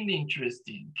extremely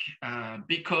interesting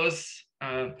because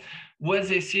what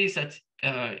they see is that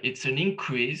it's an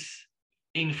increase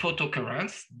in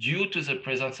photocurrents due to the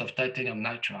presence of titanium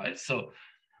nitride. So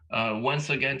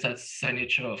once again, that's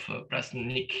signature of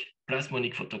plasmonic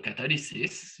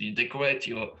photocatalysis. You decorate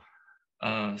your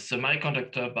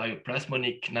semiconductor by a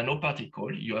plasmonic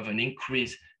nanoparticle, you have an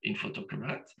increase in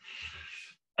photocurrent.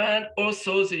 And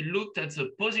also they looked at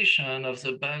the position of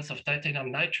the bands of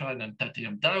titanium nitride and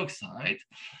titanium dioxide.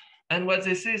 And what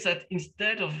they say is that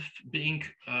instead of being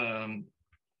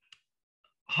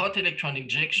hot electron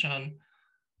injection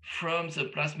from the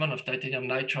plasmon of titanium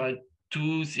nitride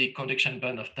to the conduction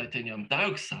band of titanium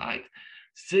dioxide,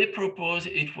 they propose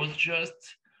it was just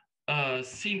a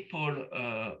simple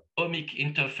ohmic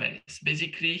interface.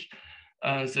 Basically,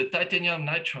 the titanium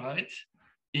nitride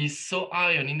is so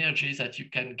high on energy that you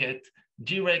can get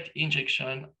direct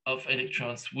injection of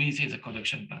electrons within the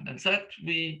conduction band. And that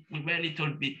we were a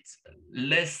little bit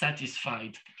less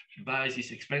satisfied by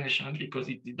this explanation because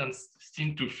it didn't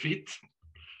seem to fit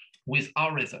with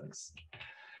our results.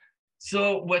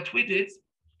 So what we did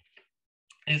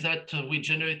is that we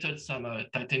generated some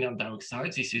titanium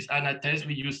dioxide. This is anatase.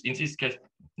 We use, in this case,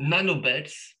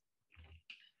 nanobelts.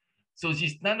 So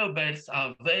these nanobelts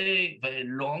are very, very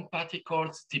long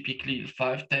particles, typically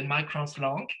 5–10 microns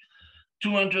long,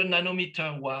 200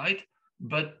 nanometer wide,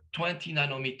 but 20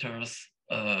 nanometers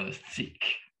thick.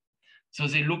 So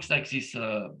they look like these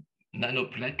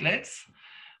nanoplatelets.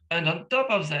 And on top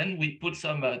of them, we put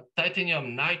some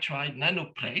titanium nitride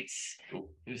nanoplates.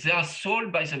 They are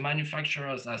sold by the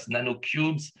manufacturers as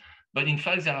nanocubes, but in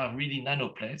fact, they are really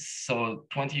nanoplates. So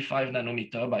 25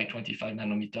 nanometer by 25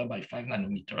 nanometer by 5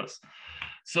 nanometers.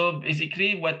 So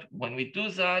basically, when we do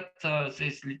that, there's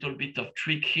a little bit of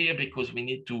trick here because we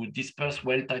need to disperse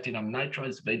well titanium nitride.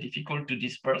 It's very difficult to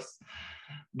disperse,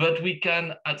 but we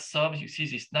can adsorb, you see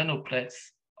these nanoplates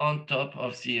on top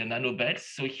of the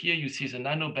nanobelts. So here you see the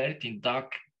nanobelt in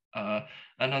dark, and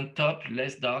on top,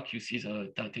 less dark, you see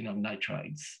the titanium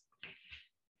nitrides.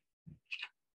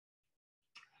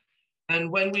 And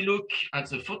when we look at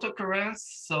the photocurrents,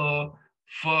 so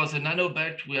for the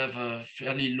nanobelt, we have a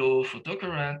fairly low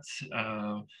photocurrent.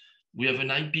 We have an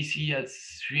IPC at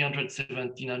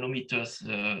 370 nanometers,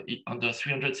 under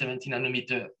 370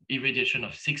 nanometer irradiation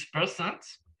of 6%.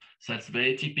 So that's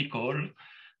very typical.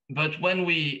 But when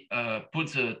we put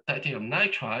the titanium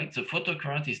nitride, the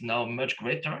photocurrent is now much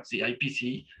greater. The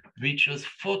IPC reaches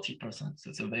 40%. So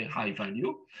it's a very high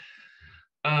value.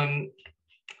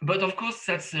 But of course,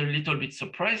 that's a little bit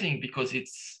surprising because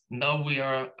now we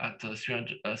are at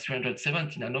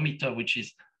 370 nanometer, which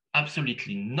is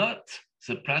absolutely not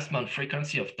the plasmon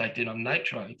frequency of titanium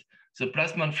nitride. The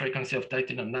plasmon frequency of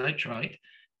titanium nitride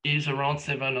is around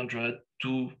 700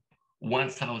 to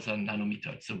 1000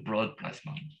 nanometers. It's a broad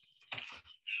plasmon.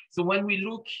 So when we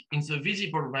look in the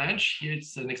visible range, here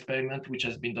it's an experiment which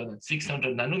has been done at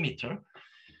 600 nanometer.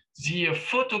 The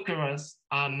photocurrents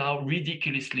are now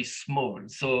ridiculously small.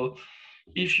 So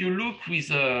if you look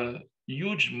with a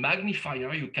huge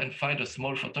magnifier, you can find a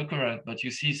small photocurrent, but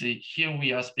you see here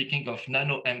we are speaking of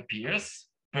nanoamperes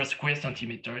per square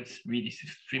centimeter. It's really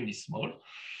extremely small.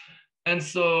 And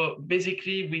so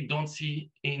basically we don't see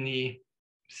any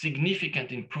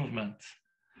significant improvement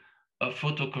of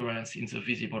photocurrents in the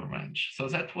visible range. So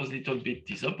that was a little bit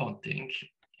disappointing.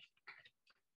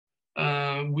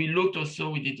 We looked also,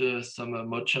 we did some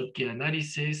Mochopke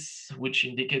analysis, which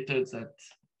indicated that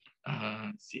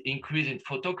the increase in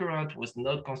photocurrent was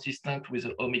not consistent with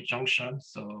the ohmic junction.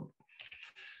 So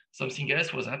something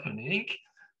else was happening.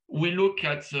 We look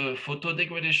at the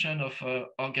photodegradation of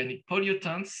organic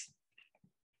pollutants.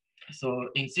 So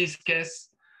in this case,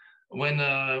 when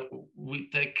we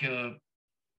take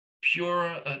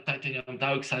pure titanium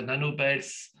dioxide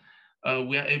nanobelts,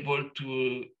 we are able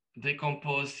to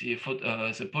decompose the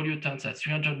pollutants at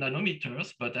 300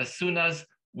 nanometers, but as soon as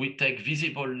we take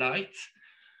visible light,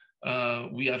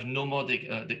 we have no more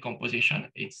decomposition.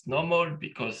 It's normal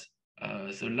because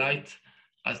the light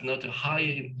has not a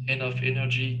high enough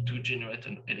energy to generate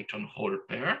an electron hole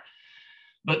pair.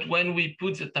 But when we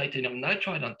put the titanium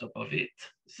nitride on top of it,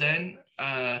 then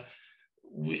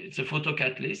the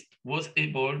photocatalyst was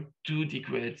able to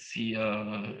degrade the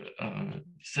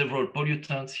several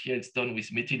pollutants. Here it's done with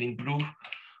methylene blue.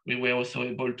 We were also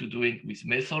able to do it with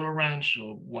methyl orange.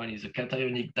 So one is a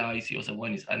cationic dye, the other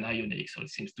one is anionic. So it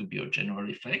seems to be a general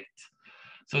effect.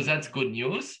 So that's good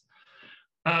news.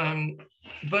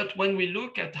 But when we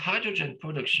look at hydrogen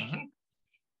production,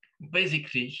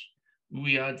 basically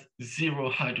we had zero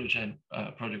hydrogen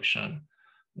production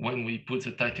when we put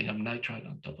the titanium nitride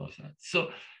on top of that.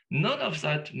 So none of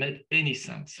that made any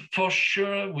sense. For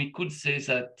sure, we could say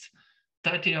that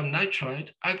titanium nitride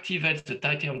activates the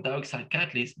titanium dioxide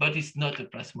catalyst, but it's not a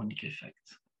plasmonic effect.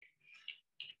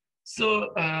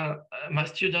 So my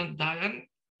student Diane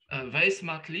very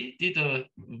smartly did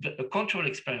a control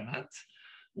experiment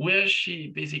where she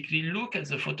basically looked at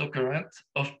the photocurrent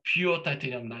of pure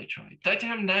titanium nitride.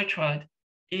 Titanium nitride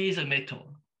is a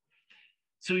metal.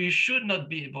 So you should not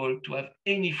be able to have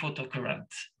any photocurrent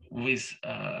with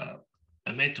a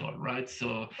metal, right?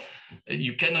 So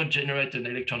you cannot generate an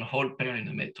electron hole pair in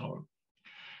a metal.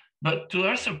 But to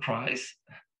her surprise,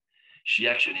 she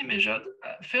actually measured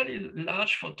fairly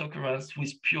large photocurrents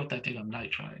with pure titanium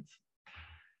nitride.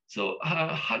 So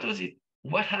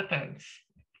what happens?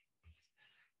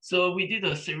 So we did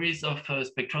a series of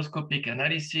spectroscopic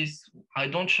analysis. I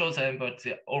don't show them, but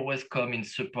they always come in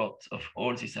support of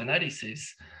all this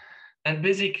analysis. And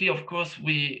basically, of course,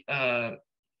 we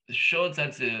showed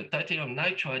that the titanium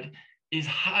nitride is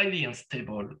highly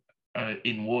unstable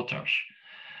in water.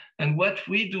 And what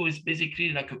we do is basically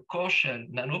like a core shell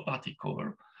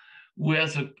nanoparticle where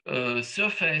the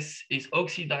surface is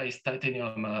oxidized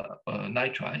titanium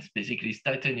nitride, basically it's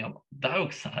titanium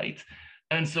dioxide,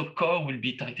 and the core will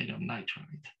be titanium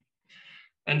nitride.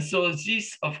 And so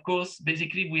this, of course,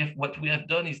 basically what we have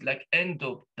done is like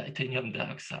end-up titanium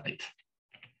dioxide.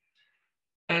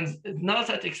 And now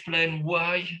that explains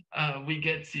why we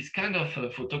get this kind of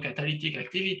photocatalytic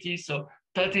activity. So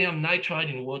titanium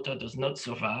nitride in water does not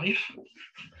survive.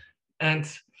 And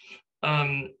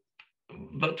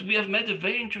but we have made a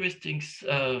very interesting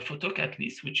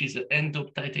photocatalyst, which is the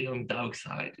end-up titanium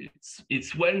dioxide.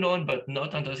 It's well known, but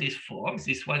not under this form.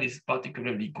 This one is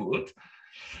particularly good.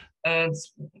 And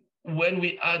when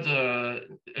we add a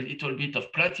little bit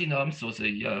of platinum, so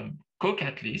the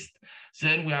co-catalyst,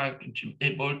 then we are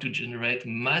able to generate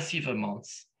massive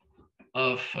amounts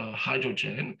of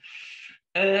hydrogen.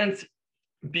 And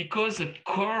because the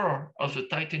core of the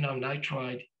titanium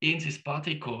nitride in this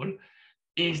particle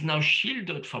is now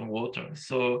shielded from water.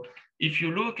 So if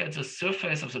you look at the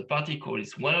surface of the particle,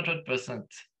 it's 100%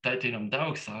 titanium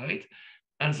dioxide.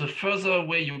 And the further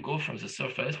away you go from the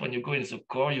surface, when you go in the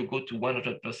core, you go to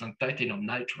 100% titanium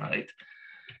nitride.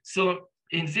 So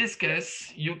in this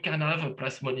case, you can have a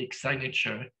plasmonic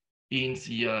signature in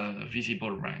the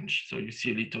visible range. So you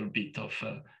see a little bit of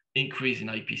increase in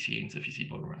IPC in the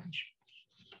visible range.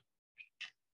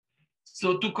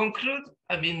 So to conclude,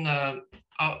 I mean,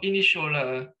 our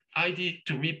initial idea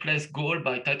to replace gold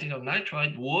by titanium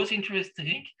nitride was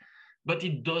interesting, but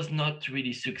it does not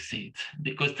really succeed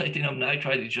because titanium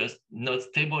nitride is just not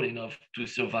stable enough to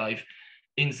survive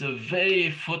in the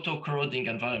very photocorroding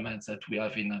environments that we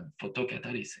have in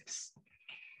photocatalysis.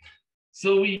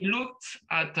 So we looked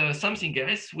at something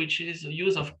else, which is the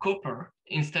use of copper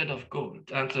instead of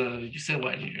gold. And you say,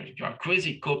 well, you are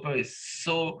crazy, copper is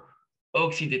so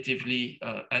oxidatively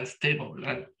unstable.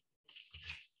 And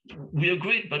we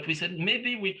agreed, but we said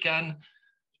maybe we can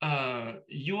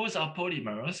use our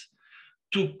polymers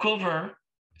to cover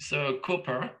the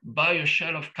copper by a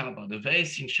shell of carbon, a very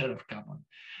thin shell of carbon.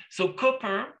 So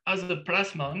copper has a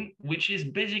plasmon, which is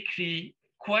basically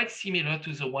quite similar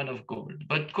to the one of gold,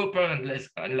 but copper,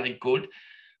 unlike gold,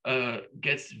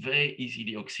 gets very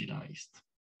easily oxidized.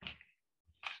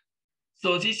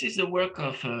 So this is the work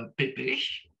of Pepe,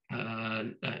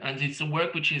 and it's a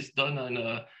work which is done on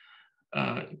a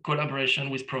collaboration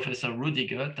with Professor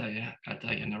Rudiger at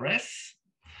INRS.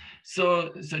 So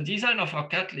the design of our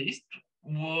catalyst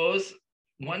was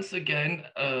once again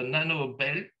a nano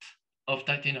belt of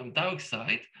titanium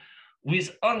dioxide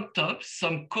with on top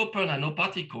some copper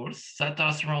nanoparticles that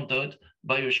are surrounded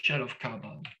by a shell of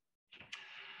carbon.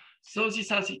 So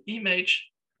these are the image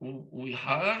we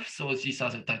have. So these are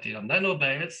the titanium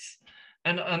nanobelts.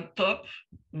 And on top,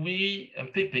 we,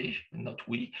 Pepe, not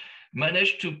we,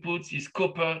 managed to put these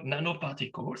copper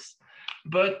nanoparticles.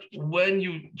 But when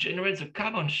you generate the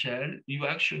carbon shell, you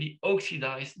actually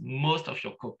oxidize most of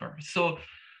your copper. So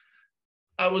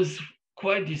I was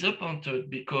quite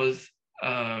disappointed because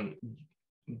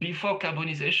before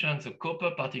carbonization, the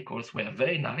copper particles were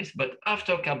very nice, but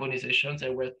after carbonization, they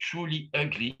were truly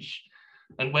ugly.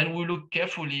 And when we look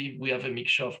carefully, we have a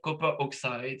mixture of copper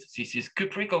oxide. This is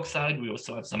cupric oxide. We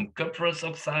also have some cuprous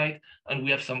oxide, and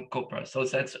we have some copper. So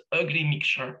that's an ugly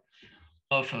mixture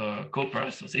of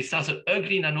copper. So these are the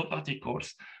ugly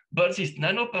nanoparticles, but these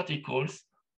nanoparticles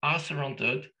are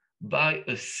surrounded by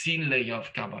a thin layer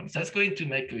of carbon. That's going to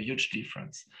make a huge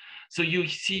difference. So you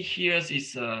see here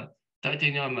this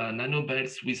titanium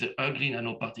nanobelts with the ugly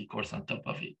nanoparticles on top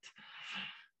of it.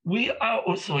 We are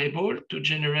also able to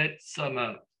generate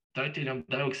some titanium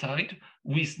dioxide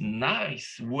with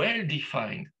nice,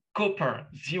 well-defined copper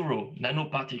 0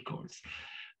 nanoparticles.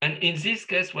 And in this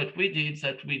case, what we did is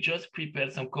that we just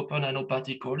prepared some copper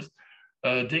nanoparticles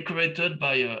decorated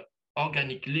by an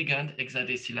organic ligand,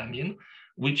 hexadecylamine,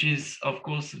 which is, of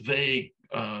course, very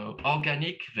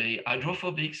organic, very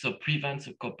hydrophobic, so prevents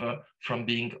the copper from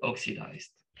being oxidized.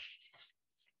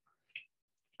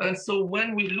 And so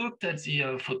when we looked at the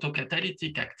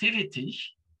photocatalytic activity,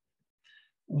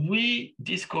 we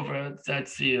discovered that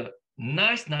the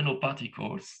nice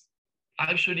nanoparticles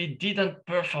actually didn't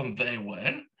perform very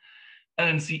well,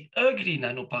 and the ugly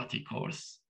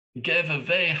nanoparticles gave a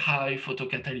very high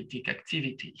photocatalytic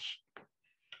activity.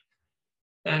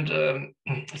 And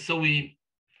so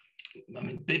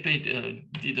Pepe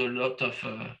did a lot of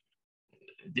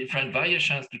different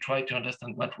variations to try to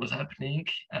understand what was happening.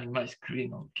 And my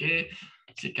screen, okay.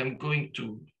 So I'm going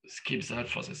to skip that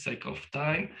for the sake of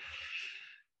time.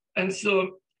 And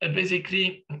so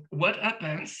basically what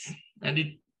happens, and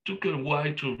it took a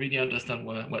while to really understand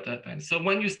what happens. So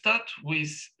when you start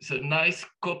with the nice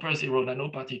copper zero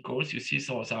nanoparticles, you see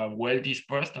those are well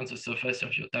dispersed on the surface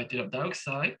of your titanium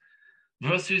dioxide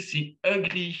versus the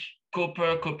ugly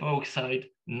copper oxide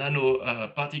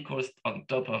nanoparticles on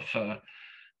top of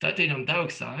titanium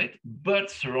dioxide, but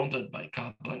surrounded by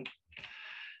carbon.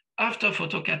 After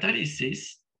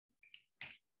photocatalysis,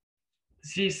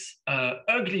 these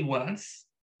ugly ones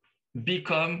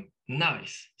become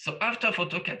nice. So after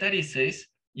photocatalysis,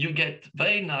 you get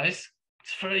very nice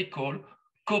spherical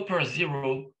copper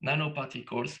zero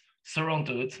nanoparticles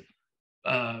surrounded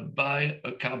by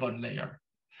a carbon layer.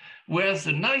 Whereas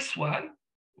the nice one,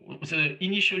 the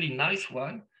initially nice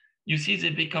one, you see they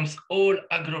becomes all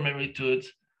agglomerated.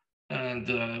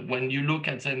 And when you look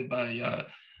at them by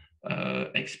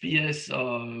XPS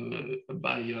or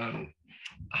by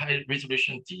high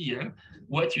resolution TEM,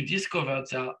 what you discover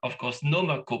are, of course, no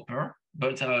more copper,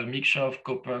 but a mixture of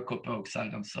copper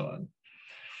oxide, and so on.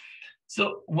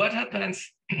 So what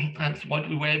happens, and what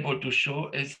we were able to show,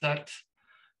 is that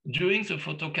during the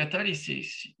photocatalysis,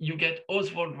 you get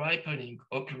Oswald ripening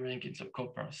occurring in the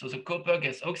copper. So the copper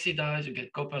gets oxidized, you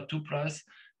get copper 2+,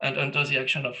 and under the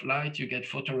action of light, you get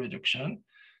photoreduction.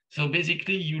 So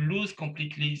basically, you lose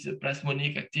completely the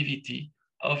plasmonic activity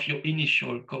of your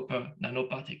initial copper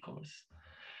nanoparticles.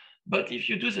 But if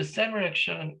you do the same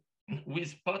reaction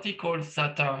with particles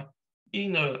that are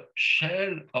in a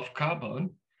shell of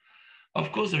carbon,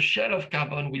 of course, the shell of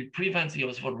carbon will prevent the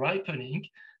Oswald ripening,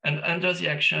 and under the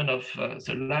action of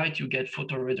the light, you get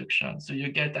photoreduction. So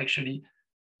you get actually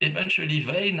eventually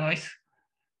very nice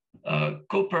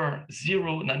copper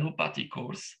zero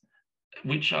nanoparticles,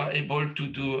 which are able to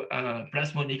do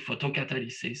plasmonic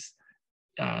photocatalysis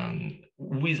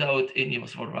without any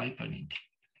Oswald ripening.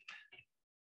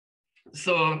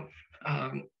 So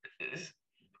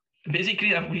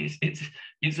basically, it's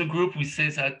in the group, we say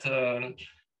that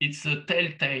it's a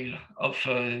telltale of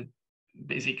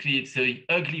basically it's the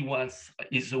ugly ones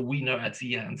is the winner at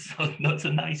the end, so not the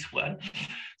nice one.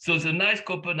 So the nice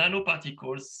copper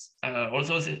nanoparticles,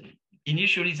 although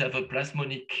initially they have a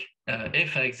plasmonic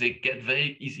effect, they get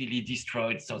very easily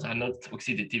destroyed, so they're not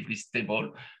oxidatively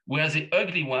stable. Whereas the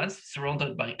ugly ones,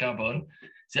 surrounded by carbon,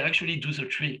 they actually do the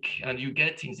trick, and you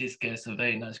get, in this case, a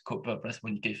very nice copper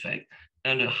plasmonic effect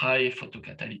and a high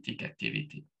photocatalytic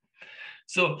activity.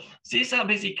 So these are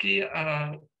basically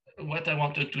what I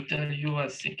wanted to tell you. I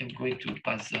think I'm going to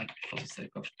pass that for the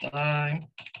sake of time.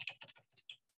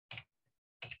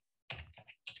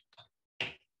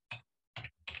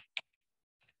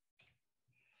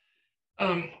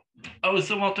 I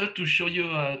also wanted to show you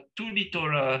two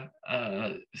little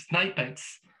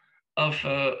snippets of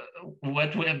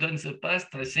what we have done in the past.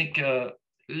 I think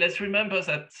let's remember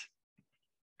that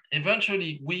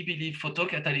eventually we believe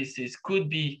photocatalysis could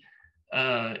be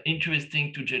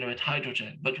interesting to generate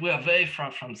hydrogen, but we are very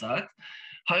far from that.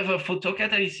 However,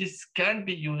 photocatalysis can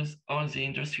be used on the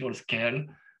industrial scale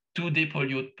to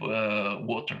depollute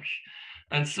water.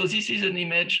 And so this is an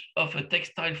image of a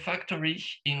textile factory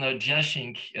in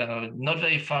Jiaxing, not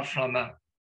very far from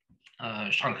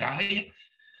Shanghai.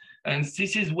 And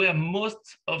this is where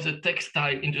most of the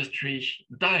textile industry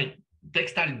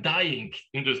textile dyeing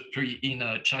industry in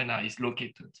China is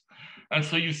located. And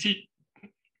so you see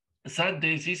that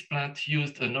this plant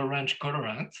used an orange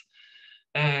colorant.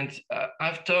 And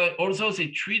although they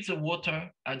treat the water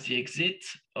at the exit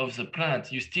of the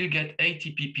plant, you still get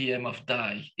 80 ppm of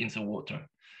dye in the water.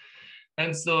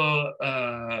 And so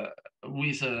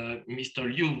with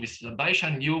Mr. Liu, with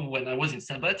Baishan Liu, when I was in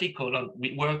sabbatical,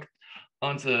 we worked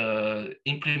on the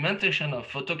implementation of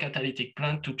photocatalytic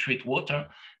plant to treat water,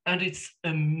 and it's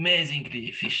amazingly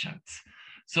efficient.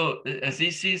 So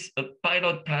this is a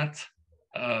pilot plant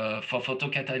for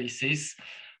photocatalysis.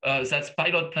 That's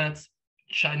pilot plant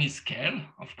Chinese scale,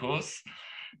 of course.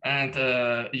 And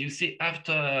you see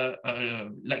after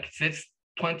like this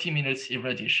 20 minutes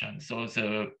irradiation. So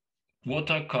the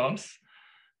water comes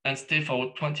and stays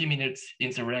for 20 minutes in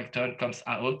the reactor and comes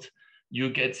out. You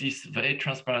get this very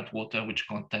transparent water, which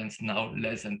contains now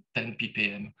less than 10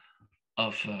 ppm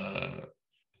of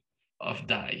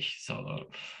dye. So,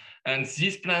 and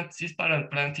this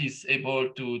pilot plant is able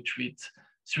to treat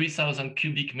 3,000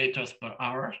 cubic meters per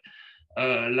hour.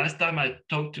 Last time I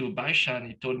talked to Baishan,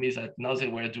 he told me that now they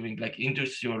were doing like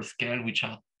industrial scale, which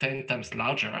are 10 times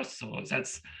larger. So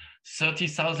that's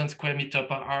 30,000 square meters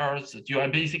per hour. So you are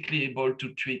basically able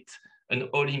to treat an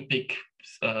Olympic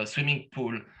swimming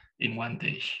pool in one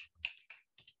day.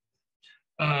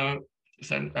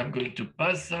 So I'm going to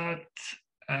pass that.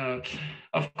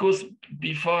 Of course,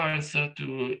 before I answer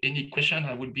to any question,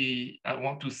 I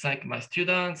want to thank my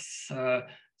students.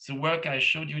 The work I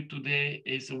showed you today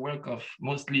is the work of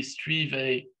mostly three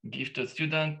very gifted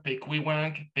students, Pei Kui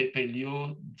Wang, Pepe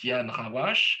Liu, Diane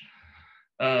Rawash.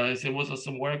 There was also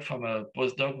some work from a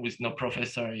postdoc with no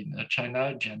professor in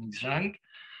China, Jianing Zhang.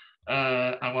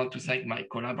 I want to thank my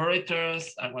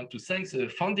collaborators. I want to thank the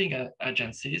funding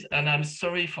agencies, and I'm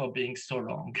sorry for being so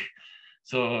long.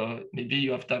 So maybe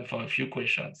you have time for a few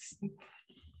questions.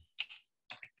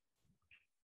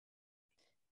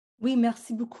 Oui,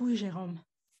 merci beaucoup, Jérôme.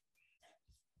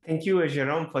 Thank you,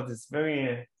 Jérôme, for this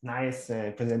very nice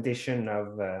presentation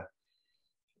of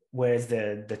where's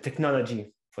the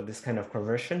technology for this kind of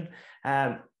conversion.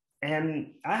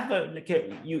 And I have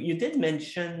you did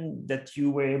mention that you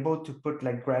were able to put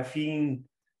like graphene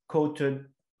coated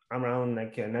around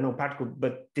like a nanoparticle,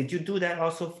 but did you do that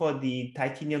also for the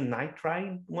titanium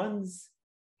nitride ones?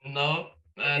 No.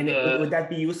 And would that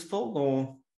be useful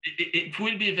or? It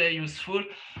will be very useful.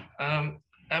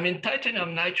 I mean,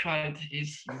 titanium nitride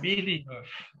is really a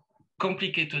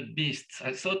complicated beast.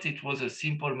 I thought it was a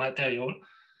simple material,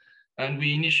 and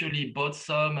we initially bought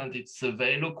some, and it's a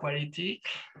very low quality.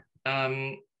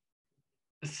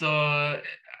 So,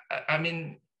 I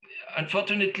mean,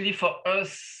 unfortunately for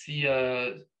us,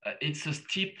 it's a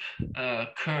steep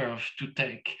curve to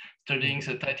take studying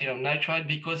the titanium nitride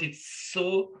because it's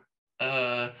so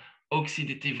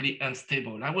oxidatively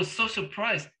unstable. I was so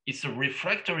surprised. It's a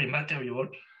refractory material,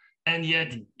 and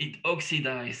yet it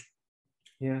oxidized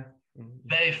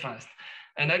very fast.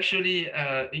 And actually,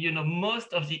 you know,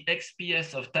 most of the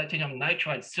XPS of titanium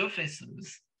nitride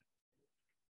surfaces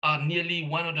are nearly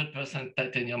 100%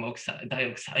 titanium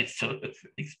dioxide, so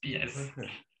XPS.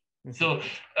 So,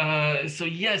 so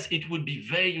yes, it would be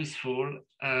very useful,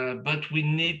 but we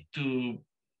need to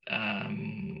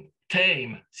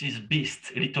tame this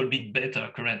beast a little bit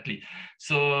better currently.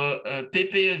 So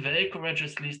Pepe very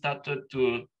courageously started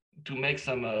to make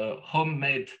some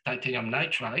homemade titanium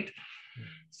nitride.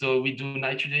 So we do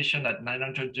nitridation at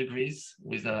 900 degrees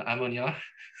with ammonia.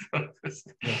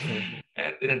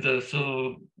 and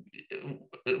so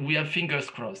we have fingers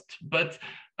crossed. But,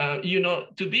 you know,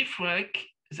 to be frank,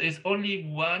 there's only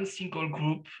one single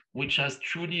group which has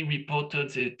truly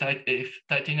reported the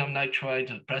titanium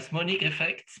nitride plasmonic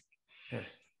effects.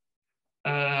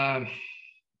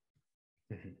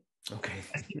 Okay.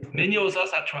 Many others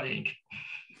are trying.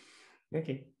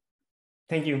 Okay.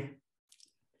 Thank you.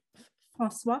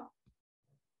 François?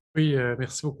 Oui,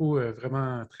 merci beaucoup.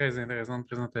 Vraiment très intéressante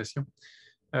présentation.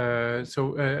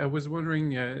 So I was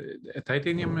wondering,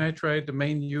 titanium nitride, the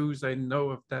main use I know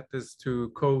of that is to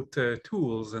coat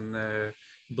tools and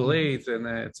blades and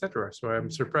etc. So I'm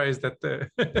surprised that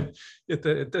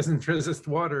it doesn't resist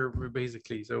water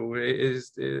basically. So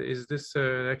is this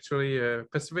actually a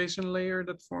passivation layer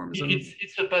that forms?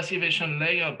 It's a passivation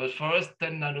layer, but for us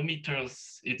 10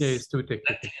 nanometers, it's too thick.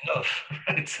 Enough,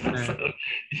 right? So,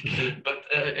 but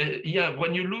yeah,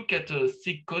 when you look at a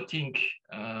thick coating,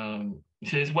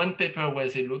 there's one paper where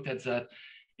they looked at that.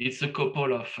 It's a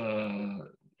couple of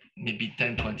maybe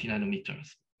 10, 20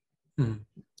 nanometers.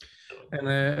 And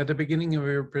at the beginning of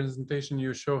your presentation,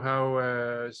 you show how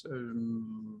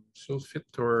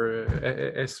sulfite or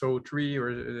SO3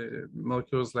 or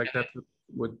molecules like that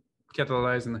would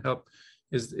catalyze and help.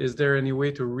 Is there any way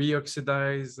to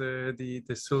reoxidize the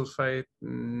sulfite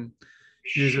and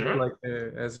use it like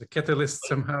as a catalyst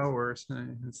somehow, or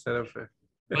instead of?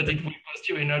 But it will cost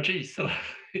you energy, so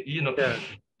you know. Yeah.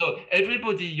 So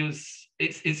everybody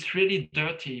it's really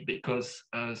dirty because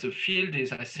the field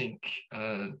is, I think,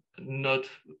 not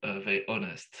very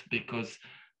honest, because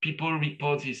people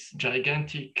report these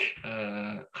gigantic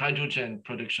hydrogen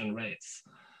production rates.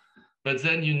 But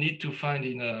then you need to find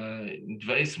in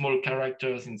very small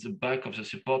characters in the back of the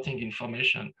supporting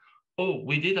information, oh,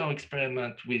 we did our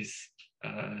experiment with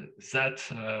that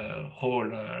whole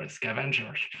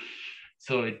scavenger.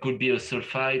 So it could be a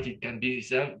sulfide, it can be,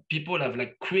 people have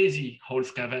like crazy whole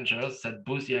scavengers that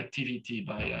boost the activity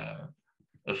by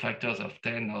a factors of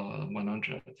 10 or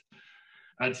 100.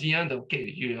 At the end, okay,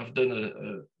 you have done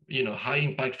a high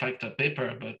impact factor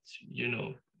paper, but you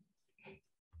know,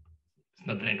 it's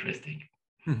not very interesting.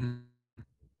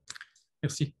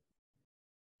 Merci.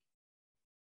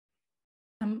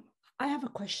 I have a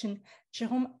question.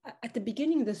 Jérôme, at the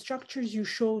beginning, the structures you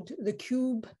showed, the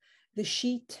cube, the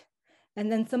sheet, and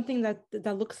then something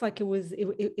that looks like it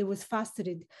was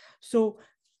faceted. So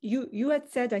you had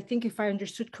said, I think if I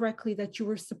understood correctly, that you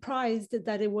were surprised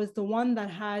that it was the one that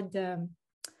had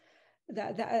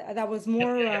that was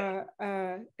more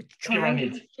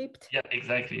triangle shaped. Yeah,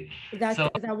 exactly.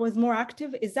 That was more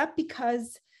active. Is that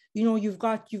because you've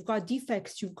got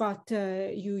defects, you've got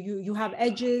you have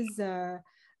edges,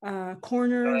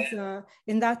 corners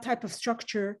in that type of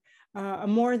structure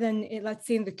more than let's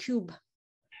say in the cube?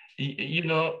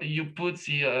 You put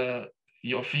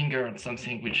your finger on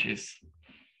something which is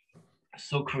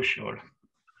so crucial.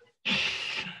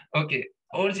 Okay,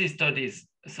 all these studies.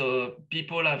 So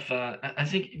people have, I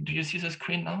think, do you see the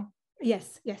screen now?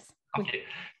 Yes. Okay,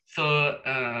 so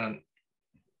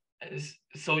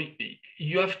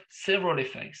you have several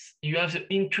effects. You have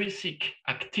the intrinsic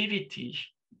activity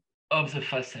of the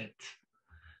facet,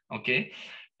 okay?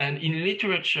 And in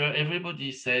literature,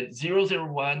 everybody said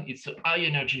 001, it's a high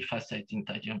energy facet in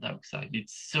titanium dioxide.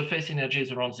 Its surface energy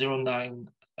is around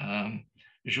 0.9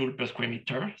 joule per square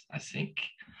meter, I think.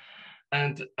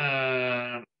 And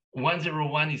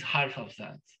 101 is half of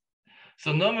that.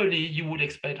 So normally you would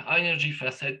expect high energy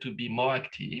facet to be more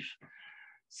active.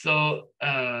 So,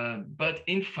 but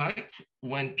in fact,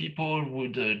 when people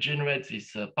would generate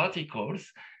these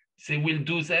particles, they will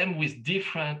do them with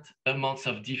different amounts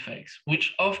of defects,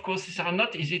 which of course are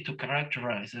not easy to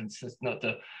characterize. And it's not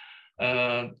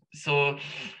so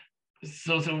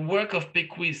the work of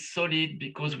Pécuy is solid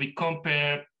because we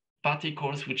compare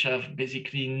particles which have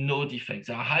basically no defects.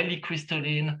 They are highly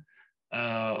crystalline. There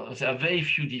are very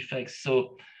few defects.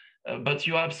 So, but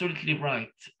you're absolutely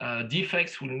right.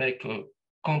 Defects will make a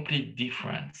complete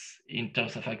difference in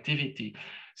terms of activity.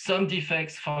 Some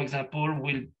defects, for example,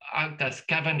 will act as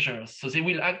scavengers. So they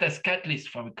will act as catalysts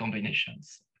for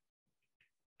combinations.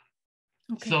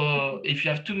 Okay. So if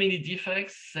you have too many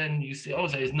defects, then you say, oh,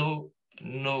 there is no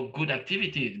good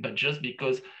activity, but just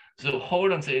because the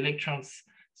hole and the electrons,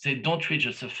 they don't reach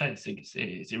the surface,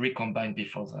 they recombine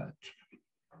before that.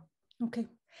 Okay.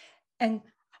 And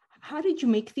how did you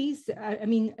make these? I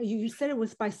mean, you said it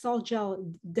was by sol gel.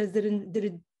 Does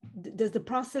the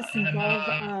process involve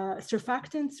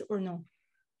surfactants or no?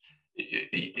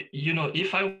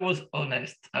 If I was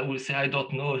honest, I would say I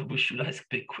don't know. We should ask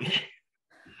Pécuy.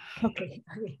 Okay,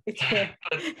 it's fair.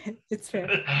 It's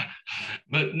fair.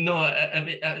 But no, I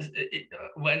mean,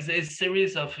 well, there's a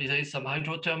series of, there's some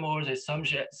hydrothermal, there's some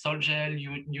sol gel.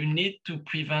 You need to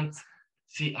prevent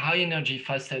the high energy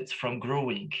facets from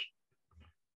growing.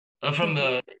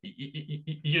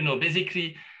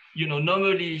 Basically,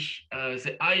 normally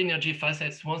the high energy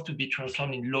facets want to be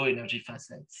transformed in low energy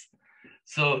facets.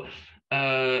 So,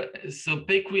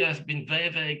 Pécuy has been very,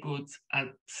 very good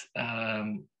at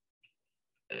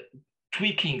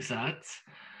tweaking that.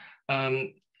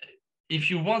 If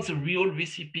you want a real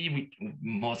recipe, we're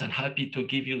more than happy to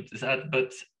give you that,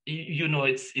 but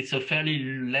it's a fairly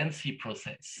lengthy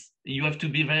process. You have to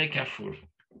be very careful.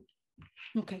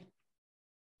 Okay,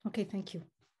 thank you.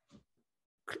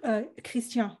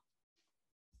 Christian.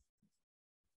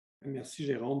 Merci,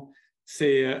 Jérôme.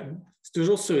 C'est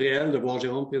toujours surréel de voir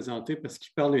Jérôme présenter parce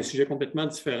qu'il parle d'un sujet complètement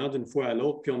différent d'une fois à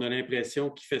l'autre, puis on a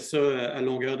l'impression qu'il fait ça à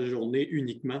longueur de journée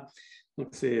uniquement. Donc,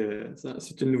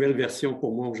 c'est une nouvelle version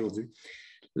pour moi aujourd'hui.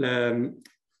 I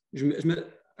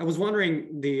was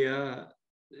wondering,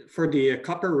 for the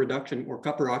copper reduction or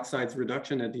copper oxides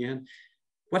reduction at the end,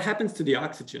 what happens to the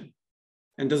oxygen?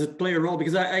 And does it play a role?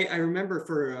 Because I remember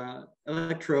for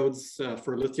electrodes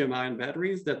for lithium-ion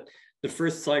batteries that the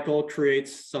first cycle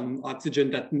creates some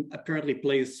oxygen that apparently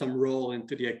plays some role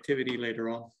into the activity later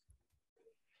on.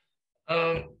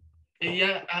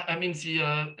 Yeah, I mean,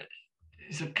 the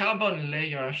carbon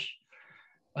layer,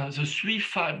 the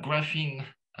 3,5 graphene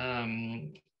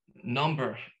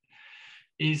number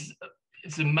is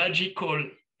a magical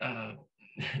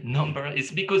number.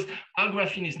 It's because our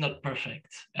graphene is not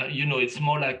perfect. It's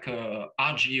more like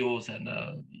RGOs, and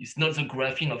it's not the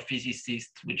graphene of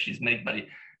physicists, which is made by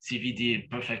CVD,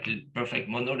 perfect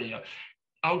monolayer.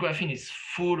 Our graphene is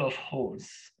full of holes.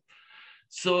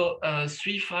 So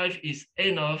 3,5 is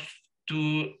enough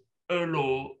to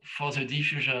allow for the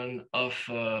diffusion of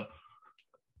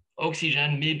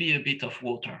oxygen, maybe a bit of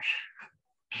water.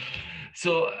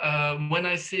 So when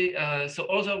I say, so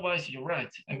otherwise you're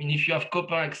right. I mean, if you have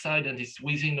copper oxide and it's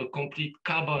within a complete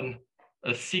carbon,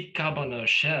 a thick carbon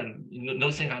shell,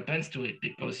 nothing happens to it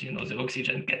because, the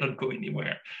oxygen cannot go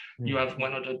anywhere. You have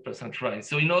 100% right.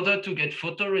 So in order to get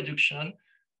photo reduction,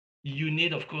 you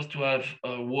need, of course, to have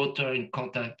water in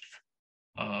contact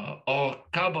or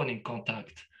carbon in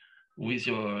contact with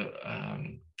your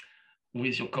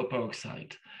copper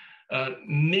oxide.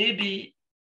 Maybe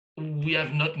we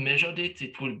have not measured it.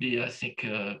 It will be, I think,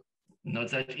 not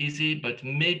that easy, but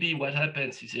maybe what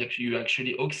happens is you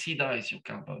actually oxidize your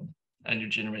carbon and you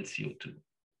generate CO2.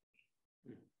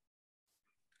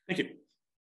 Thank you.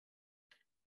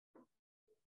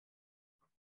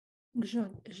 Je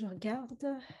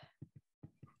regarde.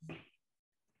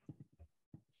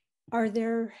 Are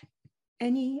there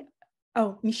any...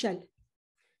 Oh, Michel.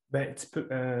 Ben, tu peux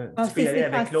y aller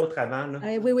avec l'autre avant.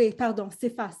 Là. Oui, pardon,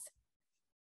 s'efface.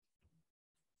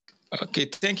 Okay,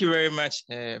 thank you very much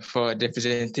for the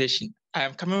presentation.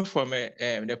 I'm coming from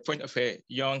the point of a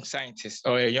young scientist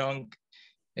or a young,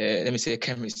 let me say,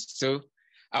 chemist. So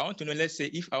I want to know, let's say,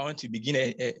 if I want to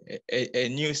begin a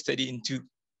new study into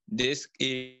this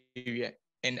area,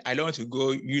 and I don't want to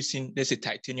go using, let's say,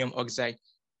 titanium oxide,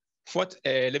 what,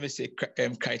 let me say,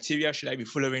 criteria should I be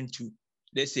following to,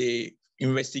 let's say,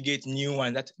 investigate new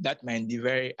one that might be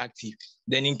very active?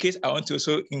 Then in case I want to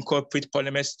also incorporate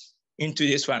polymers into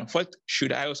this one, what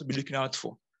should I also be looking out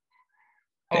for?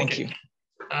 Thank you.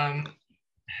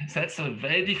 That's a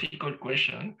very difficult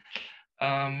question.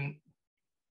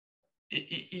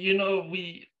 You know,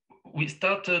 we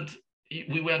started,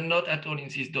 we were not at all in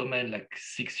this domain like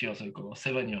 6 years ago,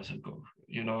 7 years ago.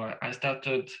 You know, I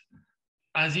started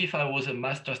as if I was a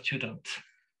master student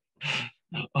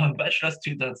or a bachelor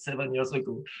student 7 years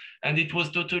ago. And it was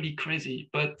totally crazy.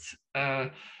 But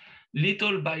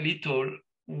little by little,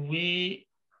 we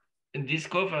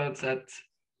discovered that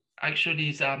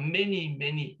actually there are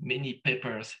many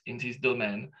papers in this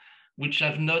domain which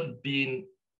have not been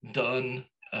done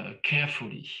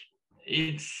carefully.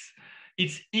 It's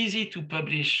easy to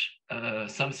publish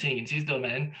something in this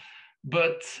domain,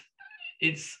 but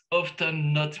it's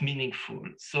often not meaningful.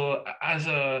 So as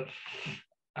a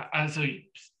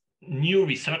new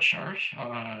researcher,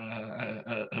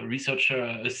 a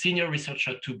senior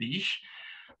researcher to be,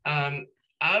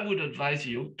 I would advise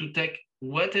you to take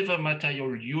whatever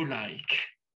material you like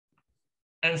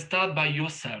and start by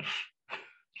yourself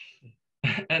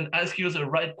and ask you the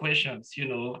right questions. You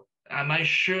know, am I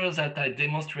sure that I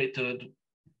demonstrated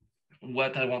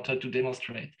what I wanted to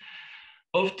demonstrate?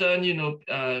 Often, you know,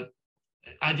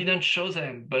 I didn't show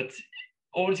them, but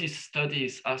all these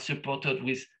studies are supported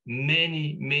with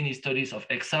many studies of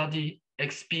XRD,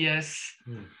 XPS,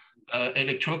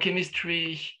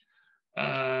 electrochemistry.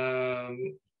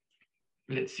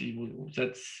 Let's see,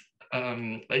 that's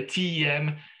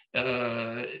TEM,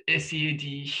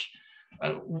 SEAD.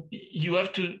 You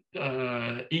have to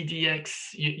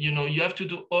EDX. You know, you have to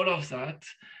do all of that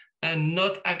and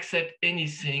not accept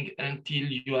anything until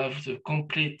you have the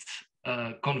complete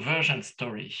conversion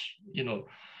story. You know,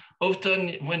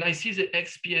 often when I see the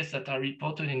XPS that are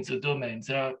reported in the domain,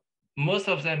 most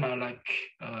of them are like,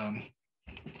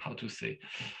 how to say,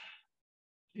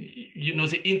 you know,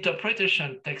 the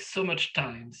interpretation takes so much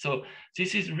time. So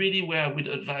this is really where I would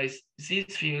advise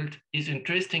this field is an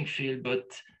interesting field, but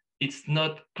it's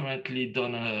not currently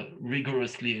done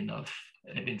rigorously enough.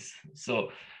 I mean,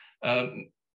 so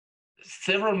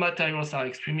several materials are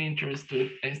extremely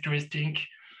interesting.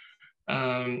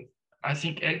 I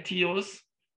think LTOs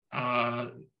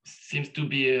seems to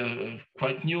be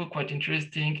quite new, quite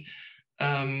interesting.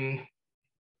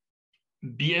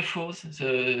 BFOs,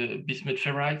 the bismuth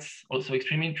ferrites, also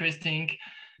extremely interesting.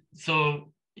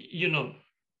 So, you know,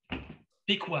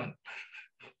 pick one.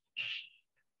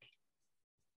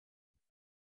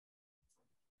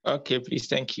 Okay, please,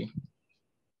 thank you.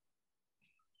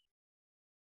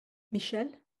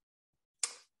 Michel?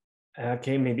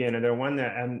 Okay, maybe another one.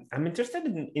 I'm interested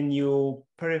in you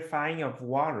purifying of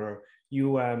water.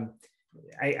 You, I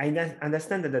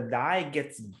understand that the dye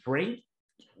gets break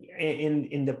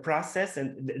in the process,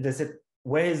 and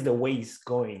where is the waste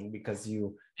going? Because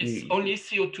it's only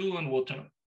CO2 and water.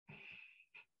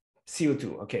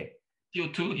 CO2, okay.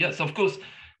 CO2, yes, of course.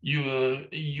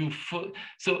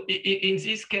 So in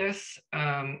this case,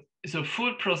 the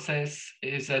full process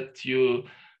is that you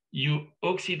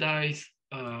oxidize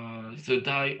the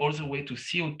dye all the way to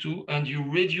CO2 and you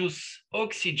reduce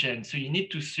oxygen. So you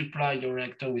need to supply your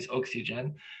reactor with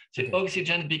oxygen. The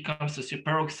oxygen becomes a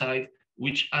superoxide,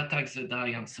 which attacks the dye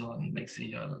and so on, makes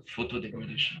the photo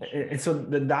degradation. And so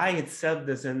the dye itself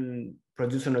doesn't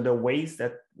produce another waste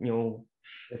that, you know.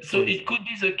 So it could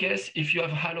be the case if you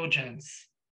have halogens.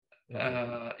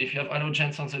 If you have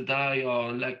halogens on the dye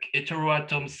or like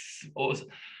heteroatoms.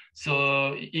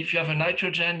 So if you have a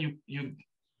nitrogen,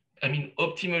 I mean,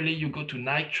 optimally you go to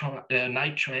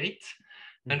nitrate.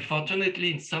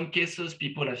 Unfortunately, in some cases,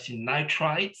 people have seen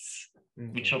nitrites,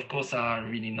 which of course are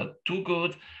really not too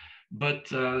good. But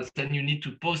then you need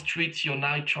to post-treat your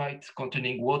nitrite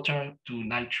containing water to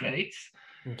nitrates.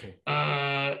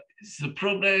 The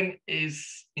problem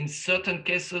is in certain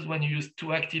cases when you use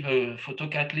too active a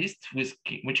photocatalyst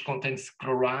which contains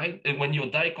chloride, and when your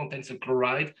dye contains a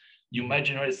chloride, you might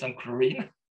generate some chlorine.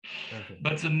 Okay.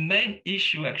 But the main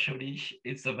issue, actually,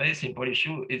 it's a very simple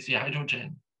issue. It's the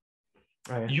hydrogen.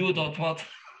 Oh, yeah. You don't want.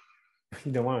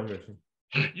 You don't want hydrogen.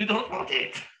 You don't want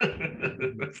it.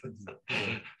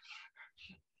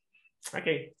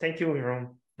 Okay, thank you, Jérôme.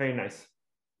 Very nice.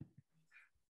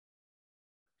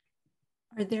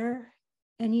 Are there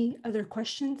any other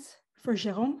questions for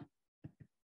Jérôme?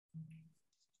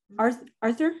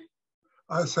 Arthur?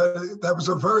 I said that was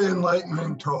a very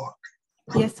enlightening talk.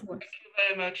 Yes. Thank you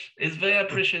very much. It's very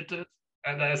appreciated.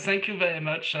 And thank you very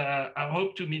much. I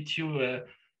hope to meet you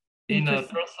in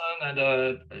person. And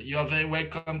you are very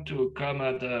welcome to come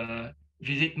and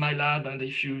visit my lab. And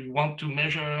if you want to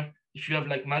measure, if you have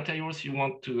like materials you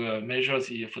want to measure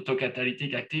the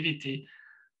photocatalytic activity,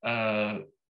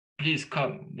 please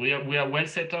come. We are well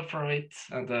set up for it.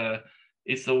 And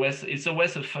it's always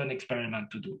a fun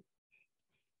experiment to do.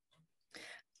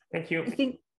 Thank you.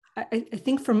 I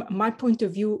think from my point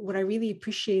of view, what I really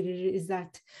appreciated is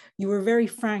that you were very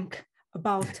frank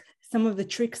about some of the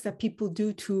tricks that people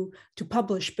do to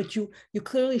publish, but you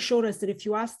clearly showed us that if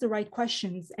you ask the right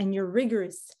questions and you're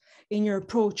rigorous in your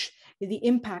approach, the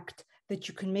impact that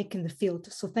you can make in the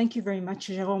field. So thank you very much,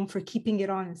 Jérôme, for keeping it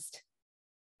honest.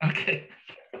 Okay,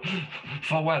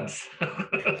 for once.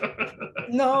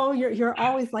 No, you're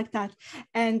always like that.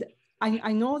 And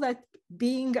I know that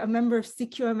being a member of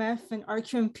CQMF and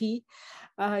RQMP,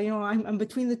 I'm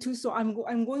between the two, so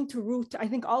I'm going to root. I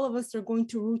think all of us are going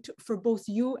to root for both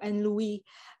you and Louis.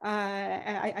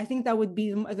 I think that would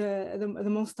be the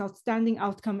most outstanding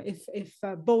outcome if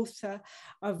both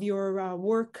of your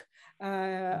work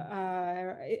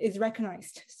is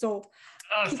recognized. So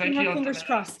keeping our fingers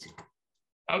crossed.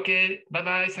 Okay,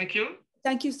 bye-bye. Thank you.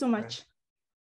 Thank you so much.